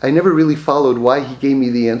why he gave me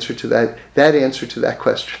the answer to that answer to that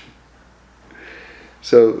question.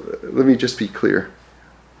 So let me just be clear.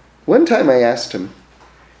 One time I asked him,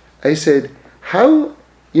 I said, how,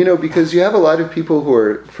 because you have a lot of people who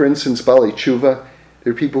are, for instance, Bali Tshuva,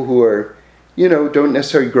 there are people who are, don't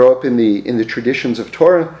necessarily grow up in the traditions of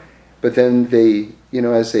Torah, but then they,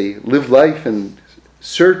 as they live life and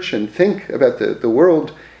search and think about the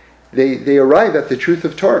world, they arrive at the truth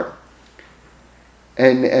of Torah.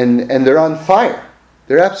 And they're on fire.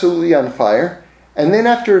 They're absolutely on fire. And then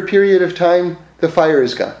after a period of time, the fire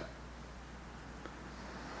is gone.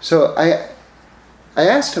 So I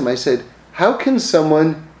asked him, I said, how can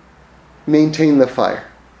someone maintain the fire?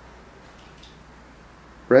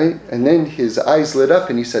 Right? And then his eyes lit up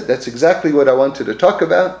and he said, that's exactly what I wanted to talk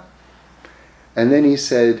about. And then he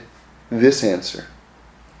said this answer.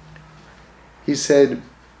 He said,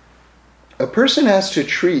 a person has to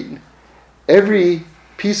treat every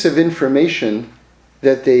piece of information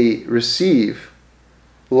that they receive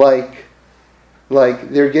like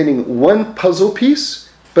they're getting one puzzle piece,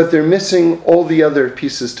 but they're missing all the other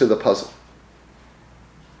pieces to the puzzle.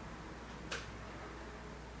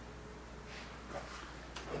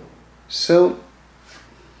 So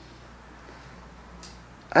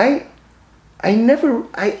I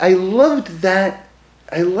loved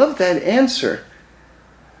that answer,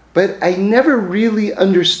 but I never really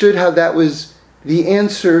understood how that was the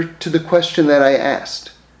answer to the question that I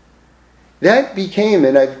asked. That became,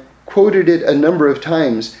 and I've quoted it a number of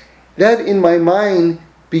times, that in my mind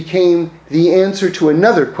became the answer to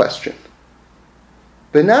another question,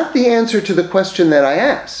 but not the answer to the question that I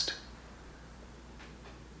asked.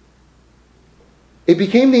 It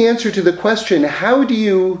became the answer to the question, how do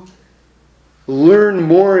you learn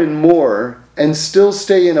more and more and still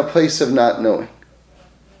stay in a place of not knowing?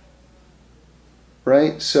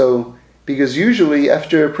 Right? So, because usually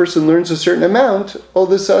after a person learns a certain amount, all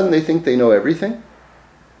of a sudden they think they know everything.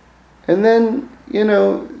 And then,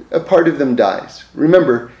 a part of them dies.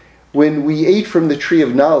 Remember, when we ate from the tree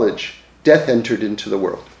of knowledge, death entered into the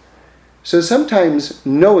world. So sometimes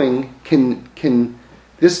knowing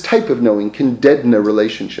this type of knowing can deaden a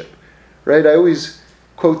relationship. Right? I always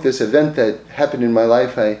quote this event that happened in my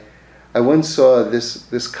life. I once saw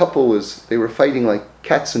this couple they were fighting like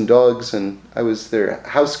cats and dogs, and I was their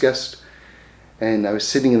house guest, and I was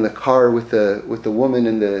sitting in the car with the woman,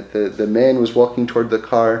 and the man was walking toward the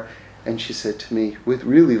car, and she said to me, with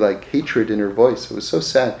really like hatred in her voice, it was so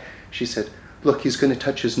sad, she said, look, he's going to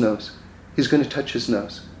touch his nose. He's going to touch his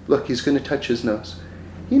nose. Look, he's going to touch his nose.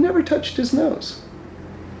 He never touched his nose.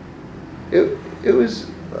 It was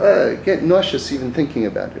get nauseous even thinking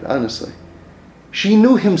about it, honestly. She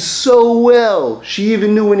knew him so well. She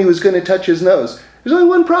even knew when he was going to touch his nose. There's only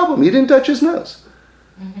one problem. He didn't touch his nose.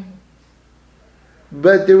 Mm-hmm.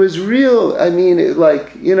 But there was I've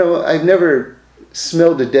never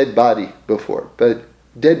smelled a dead body before. But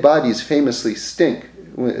dead bodies famously stink,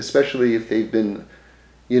 especially if they've been,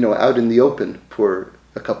 out in the open for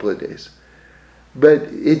a couple of days. But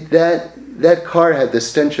that car had the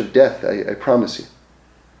stench of death, I promise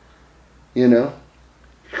you.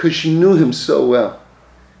 Because she knew him so well.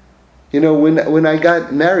 When I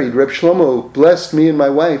got married, Reb Shlomo blessed me and my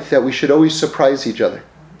wife that we should always surprise each other.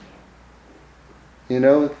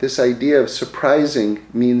 This idea of surprising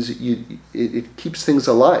means it keeps things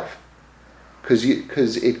alive, because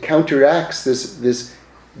it counteracts this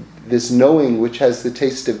knowing which has the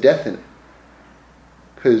taste of death in it.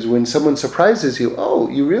 Because when someone surprises you,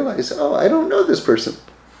 you realize, I don't know this person.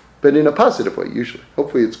 But in a positive way, usually.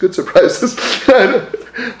 Hopefully it's good surprises.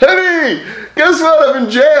 Honey, guess what? I'm in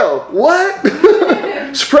jail. What?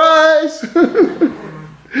 Surprise!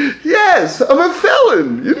 Yes, I'm a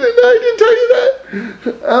felon. I didn't tell you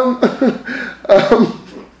that?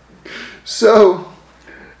 So,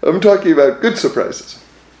 I'm talking about good surprises.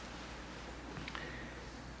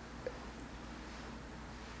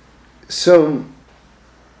 So,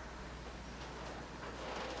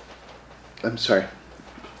 I'm sorry.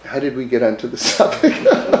 How did we get onto this topic? How can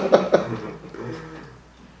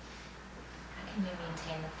you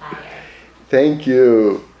maintain the fire? Thank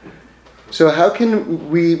you. So how can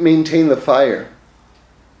we maintain the fire?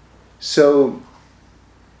 So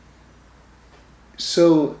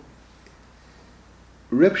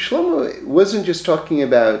Reb Shlomo wasn't just talking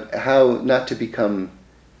about how not to become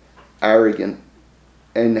arrogant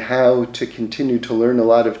and how to continue to learn a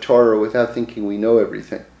lot of Torah without thinking we know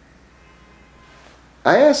everything.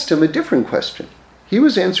 I asked him a different question. He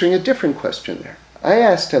was answering a different question there. I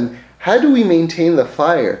asked him, how do we maintain the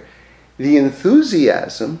fire, the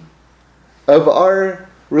enthusiasm of our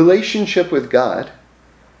relationship with God,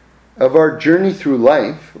 of our journey through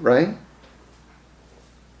life, right?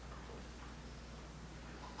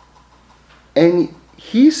 And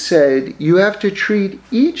he said, you have to treat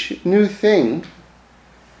each new thing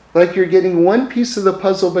like you're getting one piece of the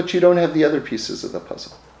puzzle, but you don't have the other pieces of the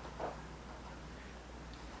puzzle.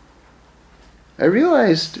 I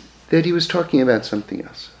realized that he was talking about something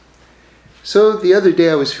else. So the other day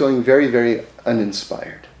I was feeling very, very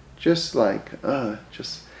uninspired. Just like, life,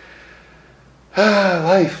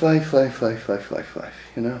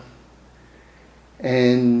 you know.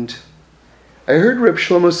 And I heard Reb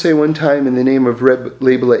Shlomo say one time in the name of Reb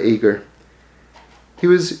Leibele Eger, he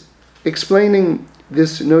was explaining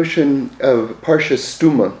this notion of Parsha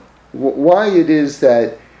Stuma, why it is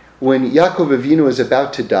that when Yaakov Avinu is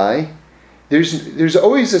about to die, there's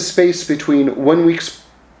always a space between 1 week's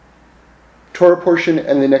Torah portion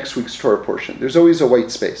and the next week's Torah portion. There's always a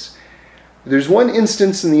white space. There's one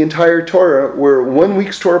instance in the entire Torah where 1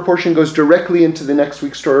 week's Torah portion goes directly into the next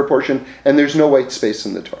week's Torah portion, and there's no white space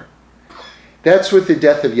in the Torah. That's with the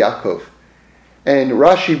death of Yaakov. And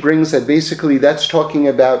Rashi brings that basically that's talking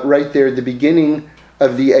about right there the beginning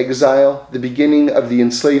of the exile, the beginning of the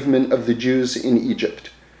enslavement of the Jews in Egypt.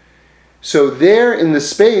 So there in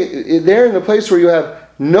the place where you have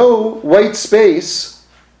no white space,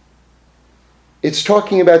 it's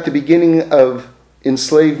talking about the beginning of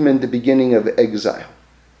enslavement, the beginning of exile.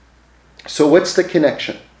 So what's the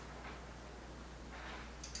connection?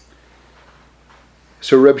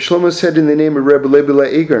 So Reb Shlomo said in the name of Reb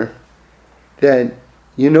Leibele Eger that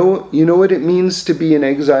you know what it means to be in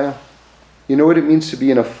exile? You know what it means to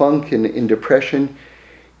be in a funk and in depression?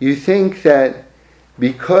 You think that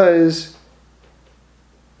because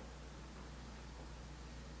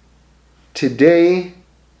today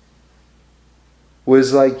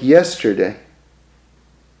was like yesterday,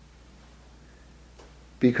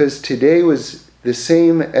 because today was the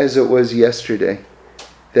same as it was yesterday,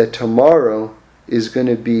 that tomorrow is going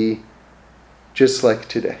to be just like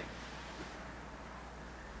today.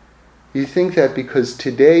 You think that because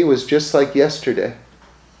today was just like yesterday,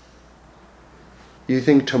 you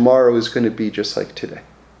think tomorrow is going to be just like today.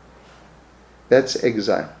 That's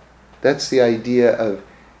exile. That's the idea of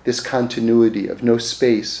this continuity, of no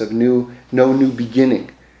space, of no new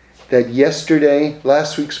beginning. That yesterday,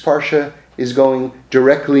 last week's Parsha, is going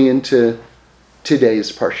directly into today's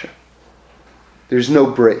Parsha. There's no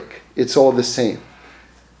break. It's all the same.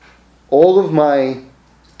 All of my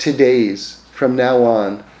todays from now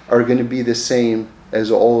on are going to be the same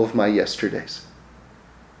as all of my yesterdays.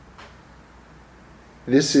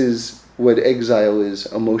 This is what exile is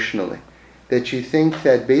emotionally. That you think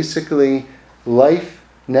that basically life,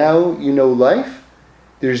 now you know life,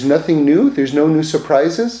 there's nothing new, there's no new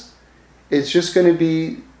surprises. It's just going to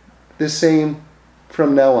be the same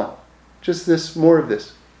from now on. Just this, more of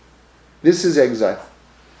this. This is exile.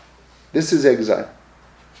 This is exile.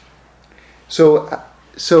 So I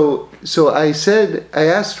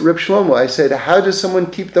asked Reb Shlomo, I said, how does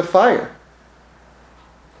someone keep the fire?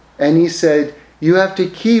 And he said, you have to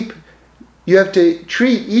treat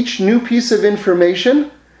each new piece of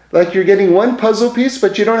information like you're getting one puzzle piece,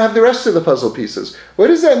 but you don't have the rest of the puzzle pieces. What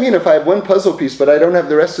does that mean if I have one puzzle piece, but I don't have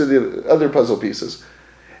the rest of the other puzzle pieces?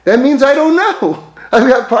 That means I don't know. I've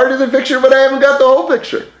got part of the picture, but I haven't got the whole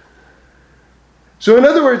picture. So in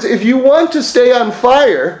other words, if you want to stay on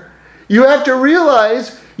fire, you have to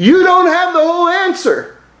realize you don't have the whole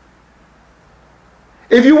answer.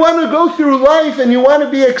 If you want to go through life and you want to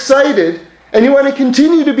be excited, and you want to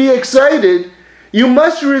continue to be excited, you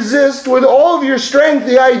must resist with all of your strength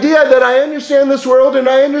the idea that I understand this world and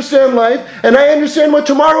I understand life and I understand what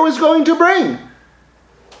tomorrow is going to bring.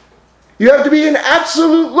 You have to be an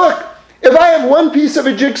absolute look. If I have one piece of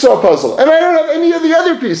a jigsaw puzzle and I don't have any of the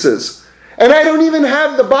other pieces, and I don't even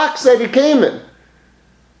have the box that it came in,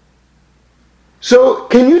 so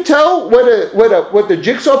can you tell what the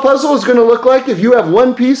jigsaw puzzle is going to look like if you have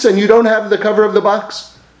one piece and you don't have the cover of the box?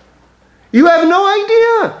 You have no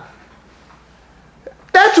idea.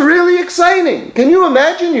 That's really exciting. Can you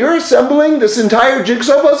imagine you're assembling this entire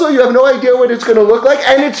jigsaw puzzle? You have no idea what it's going to look like,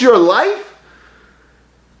 and it's your life?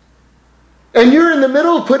 And you're in the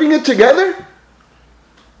middle of putting it together?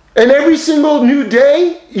 And every single new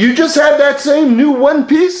day, you just have that same new one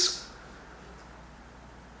piece?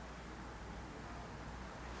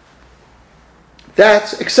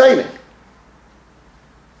 That's exciting.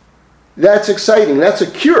 That's exciting. That's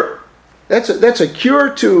a cure. That's a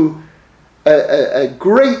cure to a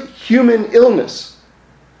great human illness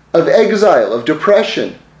of exile, of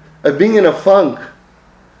depression, of being in a funk,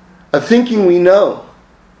 of thinking we know.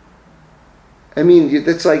 I mean,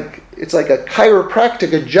 it's like a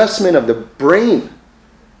chiropractic adjustment of the brain,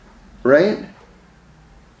 right?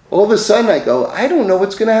 All of a sudden I go, I don't know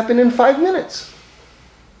what's going to happen in 5 minutes.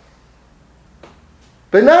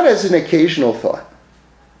 But not as an occasional thought.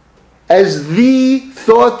 As the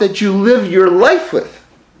thought that you live your life with.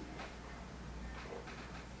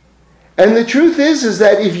 And the truth is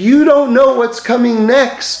that if you don't know what's coming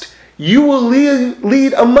next, you will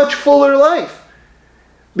lead a much fuller life.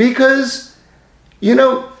 Because, I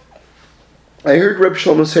heard Reb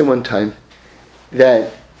Shlomo say one time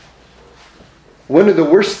that one of the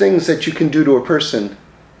worst things that you can do to a person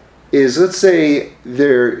is, let's say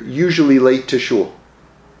they're usually late to shul.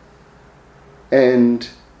 And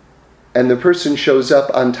the person shows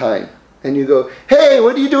up on time. And you go, hey,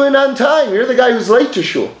 what are you doing on time? You're the guy who's late to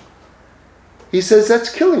shul. He says, that's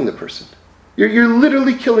killing the person. You're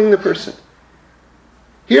literally killing the person.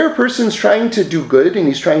 Here a person's trying to do good and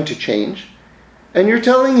he's trying to change. And you're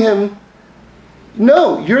telling him,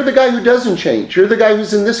 no, you're the guy who doesn't change. You're the guy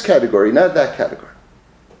who's in this category, not that category.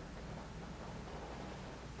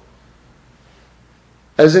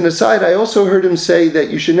 As an aside, I also heard him say that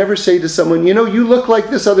you should never say to someone, you look like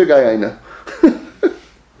this other guy I know.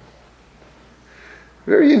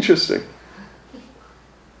 Very interesting.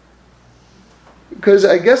 Because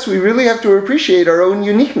I guess we really have to appreciate our own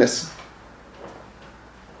uniqueness.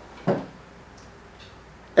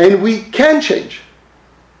 And we can change.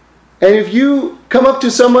 And if you come up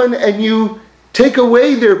to someone and you take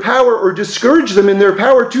away their power or discourage them in their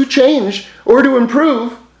power to change or to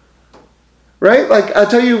improve, right? Like, I'll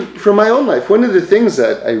tell you from my own life, one of the things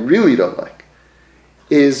that I really don't like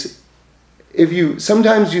is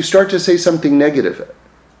sometimes you start to say something negative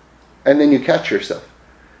and then you catch yourself.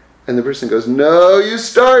 And the person goes, no, you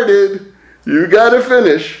started. You got to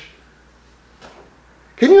finish.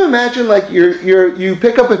 Can you imagine, like, you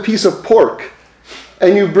pick up a piece of pork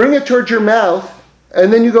and you bring it towards your mouth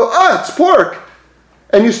and then you go, it's pork.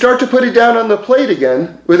 And you start to put it down on the plate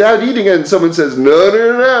again without eating it. And someone says,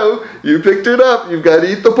 no, you picked it up. You've got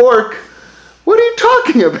to eat the pork. What are you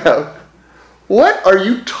talking about? What are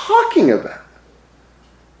you talking about?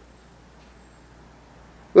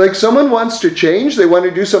 Like, someone wants to change, they want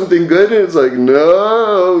to do something good, and it's like,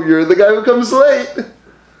 no, you're the guy who comes late.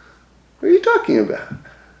 What are you talking about?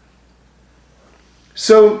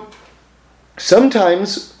 So,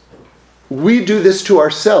 sometimes we do this to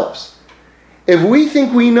ourselves. If we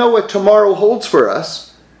think we know what tomorrow holds for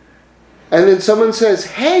us, and then someone says,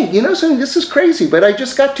 hey, something, this is crazy, but I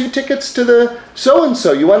just got 2 tickets to the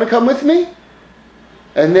so-and-so, you want to come with me?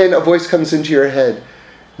 And then a voice comes into your head,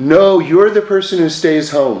 no, you're the person who stays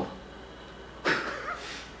home.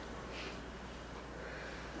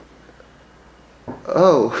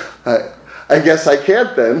 I guess I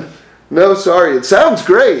can't then. No, sorry, it sounds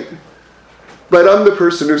great, but I'm the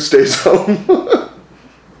person who stays home.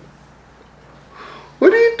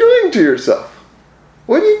 What are you doing to yourself?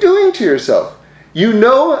 What are you doing to yourself? You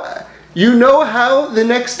know how the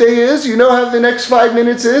next day is? You know how the next 5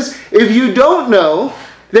 minutes is? If you don't know,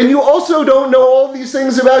 then you also don't know all these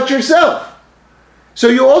things about yourself. So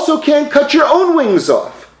you also can't cut your own wings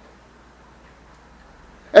off.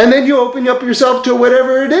 And then you open up yourself to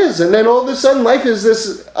whatever it is. And then all of a sudden life is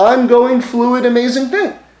this ongoing, fluid, amazing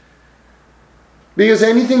thing. Because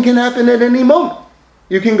anything can happen at any moment.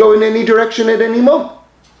 You can go in any direction at any moment.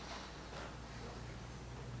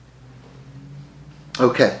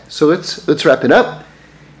 Okay, so let's wrap it up.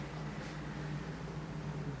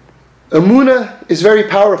 Emunah is very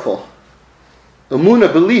powerful.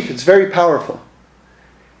 Emunah, belief, it's very powerful.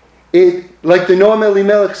 It, like the Noam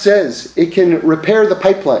Elimelech says, it can repair the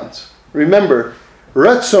pipelines. Remember,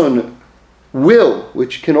 Ratzon, will,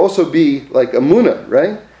 which can also be like Emunah,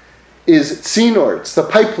 right? Is tzinor, it's the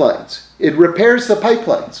pipelines. It repairs the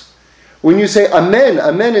pipelines. When you say Amen,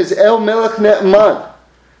 Amen is El Melech Ne'eman,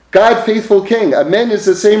 God faithful King. Amen is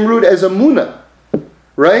the same root as Emunah,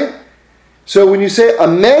 right? So when you say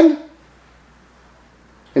Amen,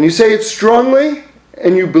 and you say it strongly,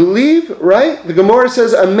 and you believe, right? The Gemara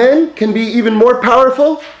says amen can be even more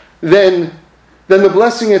powerful than the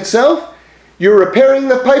blessing itself. You're repairing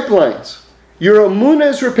the pipelines. Your emunah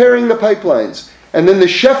is repairing the pipelines. And then the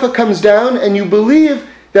shefa comes down and you believe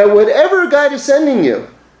that whatever God is sending you,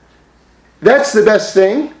 that's the best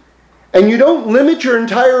thing. And you don't limit your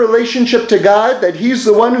entire relationship to God, that He's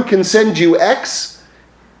the one who can send you X.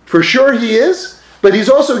 For sure He is, but He's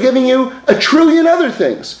also giving you a trillion other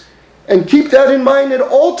things. And keep that in mind at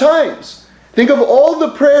all times. Think of all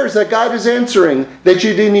the prayers that God is answering that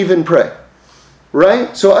you didn't even pray.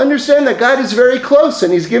 Right? So understand that God is very close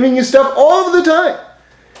and He's giving you stuff all of the time.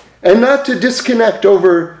 And not to disconnect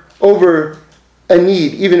over a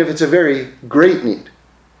need, even if it's a very great need.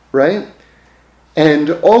 Right? And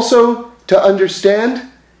also to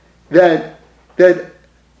understand that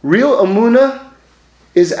real emunah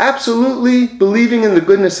is absolutely believing in the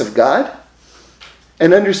goodness of God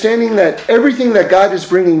and understanding that everything that God is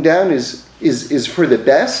bringing down is for the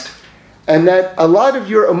best, and that a lot of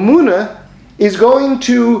your emunah is going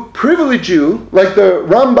to privilege you, like the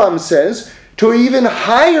Rambam says, to an even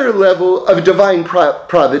higher level of divine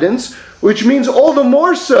providence, which means all the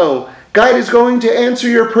more so God is going to answer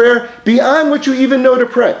your prayer beyond what you even know to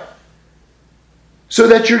pray. So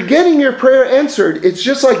that you're getting your prayer answered, it's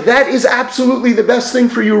just like that is absolutely the best thing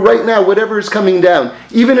for you right now, whatever is coming down,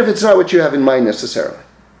 even if it's not what you have in mind necessarily.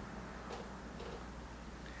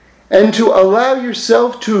 And to allow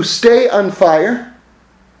yourself to stay on fire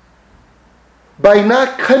by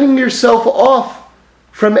not cutting yourself off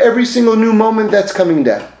from every single new moment that's coming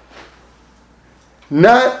down.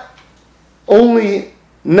 Not only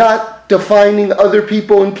not defining other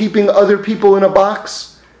people and keeping other people in a box,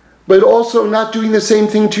 but also not doing the same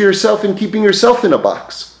thing to yourself and keeping yourself in a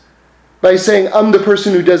box by saying, I'm the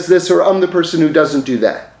person who does this or I'm the person who doesn't do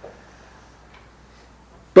that.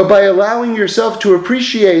 But by allowing yourself to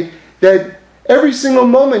appreciate that every single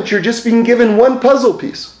moment you're just being given one puzzle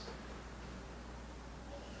piece.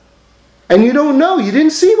 And you don't know, you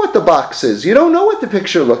didn't see what the box is, you don't know what the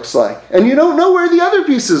picture looks like, and you don't know where the other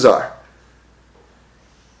pieces are.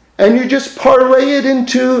 And you just parlay it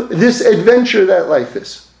into this adventure that life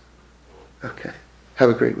is. Okay. Have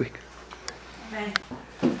a great week. Bye.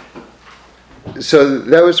 So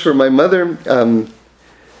that was for my mother,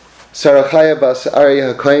 Sarachaya Bas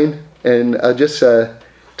Arya HaKohen, and I'll just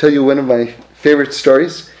tell you one of my favorite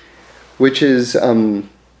stories, which is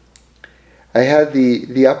I had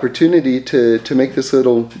the opportunity to make this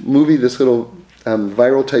little movie, this little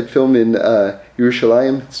viral type film in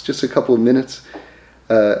Yerushalayim. It's just a couple of minutes.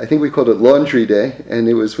 I think we called it Laundry Day, and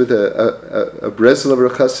it was with a Breslover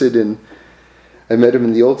Chassid, and I met him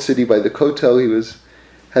in the old city by the Kotel. He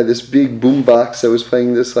had this big boom box that was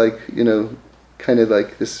playing this kind of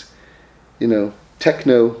like this,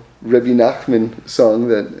 techno Rebbe Nachman song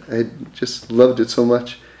that I just loved it so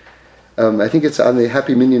much. I think it's on the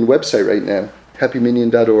Happy Minyan website right now,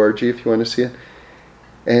 happyminyan.org if you want to see it.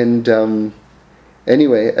 And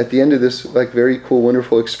anyway, at the end of this very cool,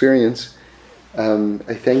 wonderful experience,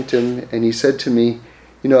 I thanked him, and he said to me,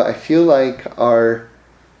 I feel like our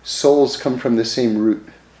souls come from the same root.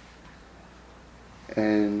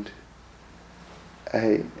 And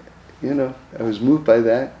I was moved by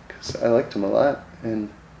that because I liked him a lot. And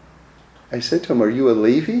I said to him, are you a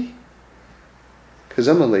Levi? Because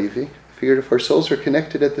I'm a Levi. I figured if our souls are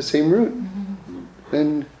connected at the same root,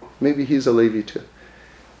 then maybe he's a Levi too.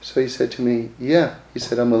 So he said to me, yeah. He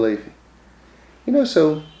said, I'm a Levi.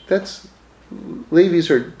 So Levis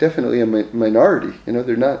are definitely a minority.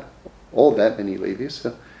 They're not all that many Levis.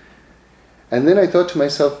 So. And then I thought to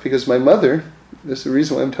myself, because my mother, this is the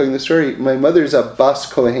reason why I'm telling the story, my mother's a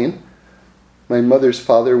Bas Kohen. My mother's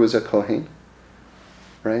father was a Kohen.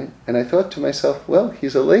 Right? And I thought to myself, well,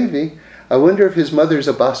 he's a Levi. I wonder if his mother's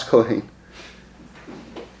a Bas Kohen.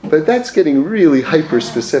 But that's getting really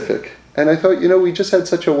hyper-specific. And I thought, we just had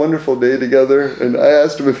such a wonderful day together, and I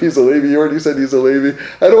asked him if he's a Levi. He already said he's a Levi.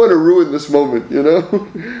 I don't want to ruin this moment,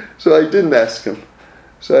 So I didn't ask him.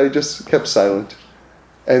 So I just kept silent.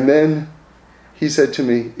 And then he said to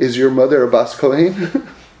me, is your mother a Bas Kohen?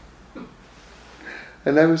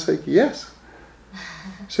 And I was like, yes.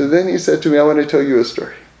 So then he said to me, I want to tell you a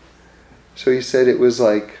story. So he said it was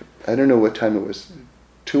I don't know what time it was,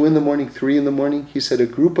 2 a.m, 3 a.m. He said a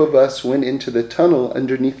group of us went into the tunnel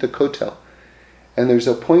underneath the Kotel. And there's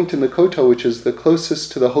a point in the Kotel which is the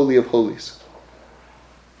closest to the Holy of Holies.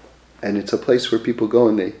 And it's a place where people go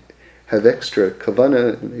and they have extra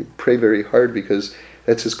kavanah and they pray very hard because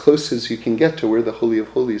that's as close as you can get to where the Holy of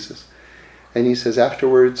Holies is. And he says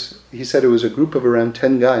afterwards, he said it was a group of around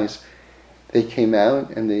 10 guys. They came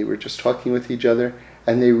out and they were just talking with each other.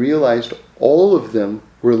 and they realized all of them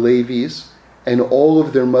were Levis, and all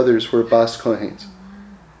of their mothers were Bas Kohens.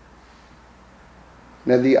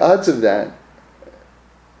 Now the odds of that,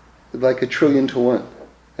 like 1,000,000,000 to 1.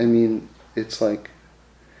 I mean, it's like,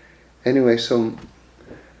 anyway, so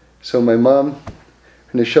my mom,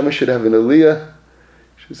 her neshama should have an aliyah.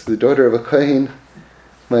 She's the daughter of a kohen.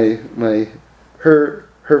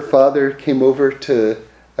 Her father came over to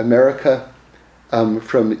America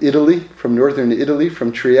from Italy, from northern Italy,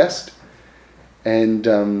 from Trieste, and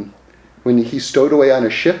when he stowed away on a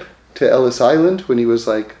ship to Ellis Island when he was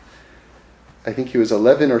like, I think he was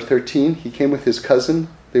 11 or 13. He came with his cousin.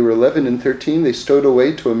 They were 11 and 13. They stowed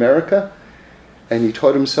away to America, and he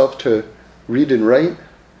taught himself to read and write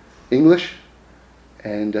English,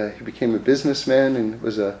 and he became a businessman and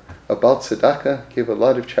was a Baal Tzedakah, gave a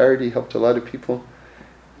lot of charity, helped a lot of people,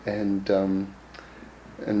 and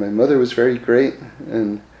my mother was very great,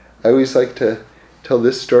 and I always like to tell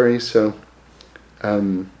this story. So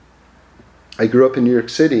I grew up in New York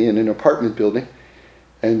City in an apartment building,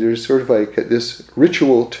 and there's sort of like this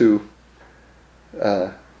ritual to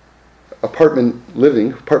apartment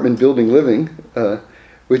building living,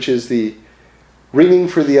 which is the ringing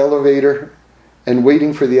for the elevator and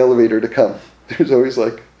waiting for the elevator to come. There's always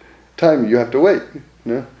like time you have to wait,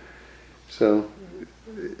 So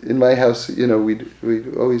in my house,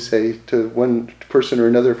 we'd always say to one person or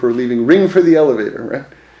another if we're leaving, ring for the elevator, right?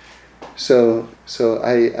 So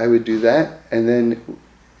I would do that, and then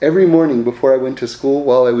every morning before I went to school,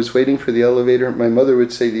 while I was waiting for the elevator, my mother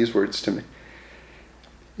would say these words to me.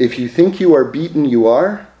 If you think you are beaten, you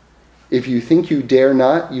are. If you think you dare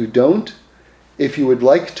not, you don't. If you would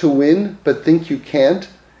like to win but think you can't,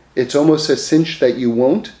 it's almost a cinch that you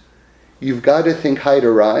won't. You've got to think high to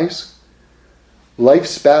rise.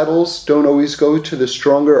 Life's battles don't always go to the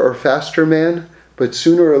stronger or faster man, but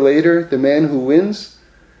sooner or later, the man who wins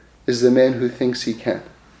is the man who thinks he can.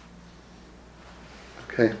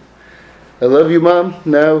 Okay. I love you, Mom,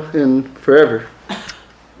 now and forever.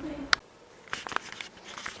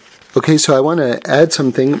 Okay, so I want to add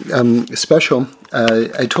something special.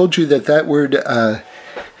 I told you that word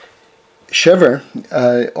shever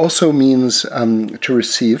also means to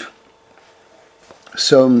receive.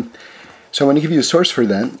 So I want to give you a source for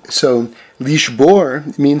that. So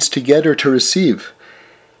lishbor means to get or to receive,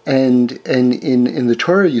 and in the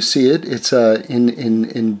Torah you see it. It's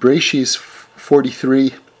in Breshis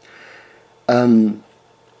 43,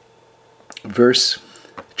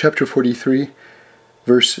 chapter 43.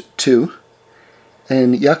 Verse 2,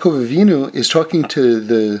 and Yaakov Avinu is talking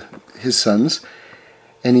to his sons,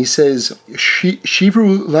 and he says,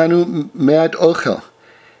 Shivru lanu me'at ochel,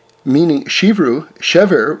 meaning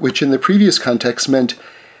shever, which in the previous context meant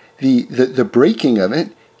the breaking of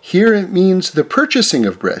it, here it means the purchasing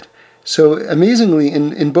of bread. So amazingly,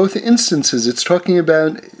 in both instances, it's talking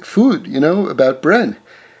about food, about bread.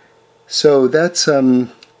 So that's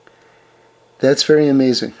very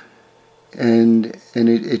amazing. And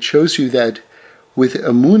it shows you that with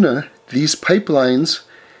Emunah, these pipelines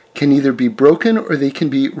can either be broken or they can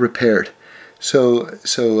be repaired. So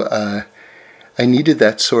I needed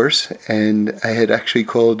that source, and I had actually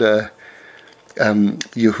called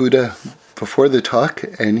Yehuda before the talk,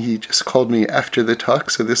 and he just called me after the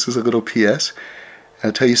talk, so this is a little PS.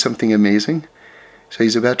 I'll tell you something amazing. So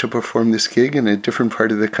he's about to perform this gig in a different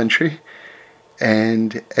part of the country,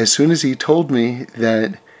 and as soon as he told me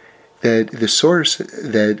that the source,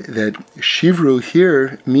 that shivru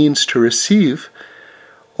here means to receive,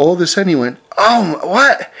 all of a sudden he went, oh,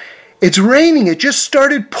 what? It's raining. It just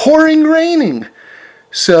started pouring raining.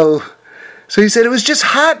 So he said it was just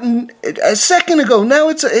hot a second ago. Now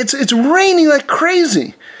it's raining like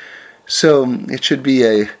crazy. So it should be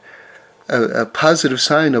a positive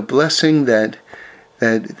sign, a blessing that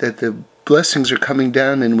the blessings are coming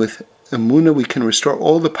down, and with Emunah we can restore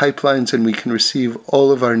all the pipelines and we can receive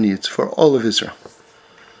all of our needs for all of Israel.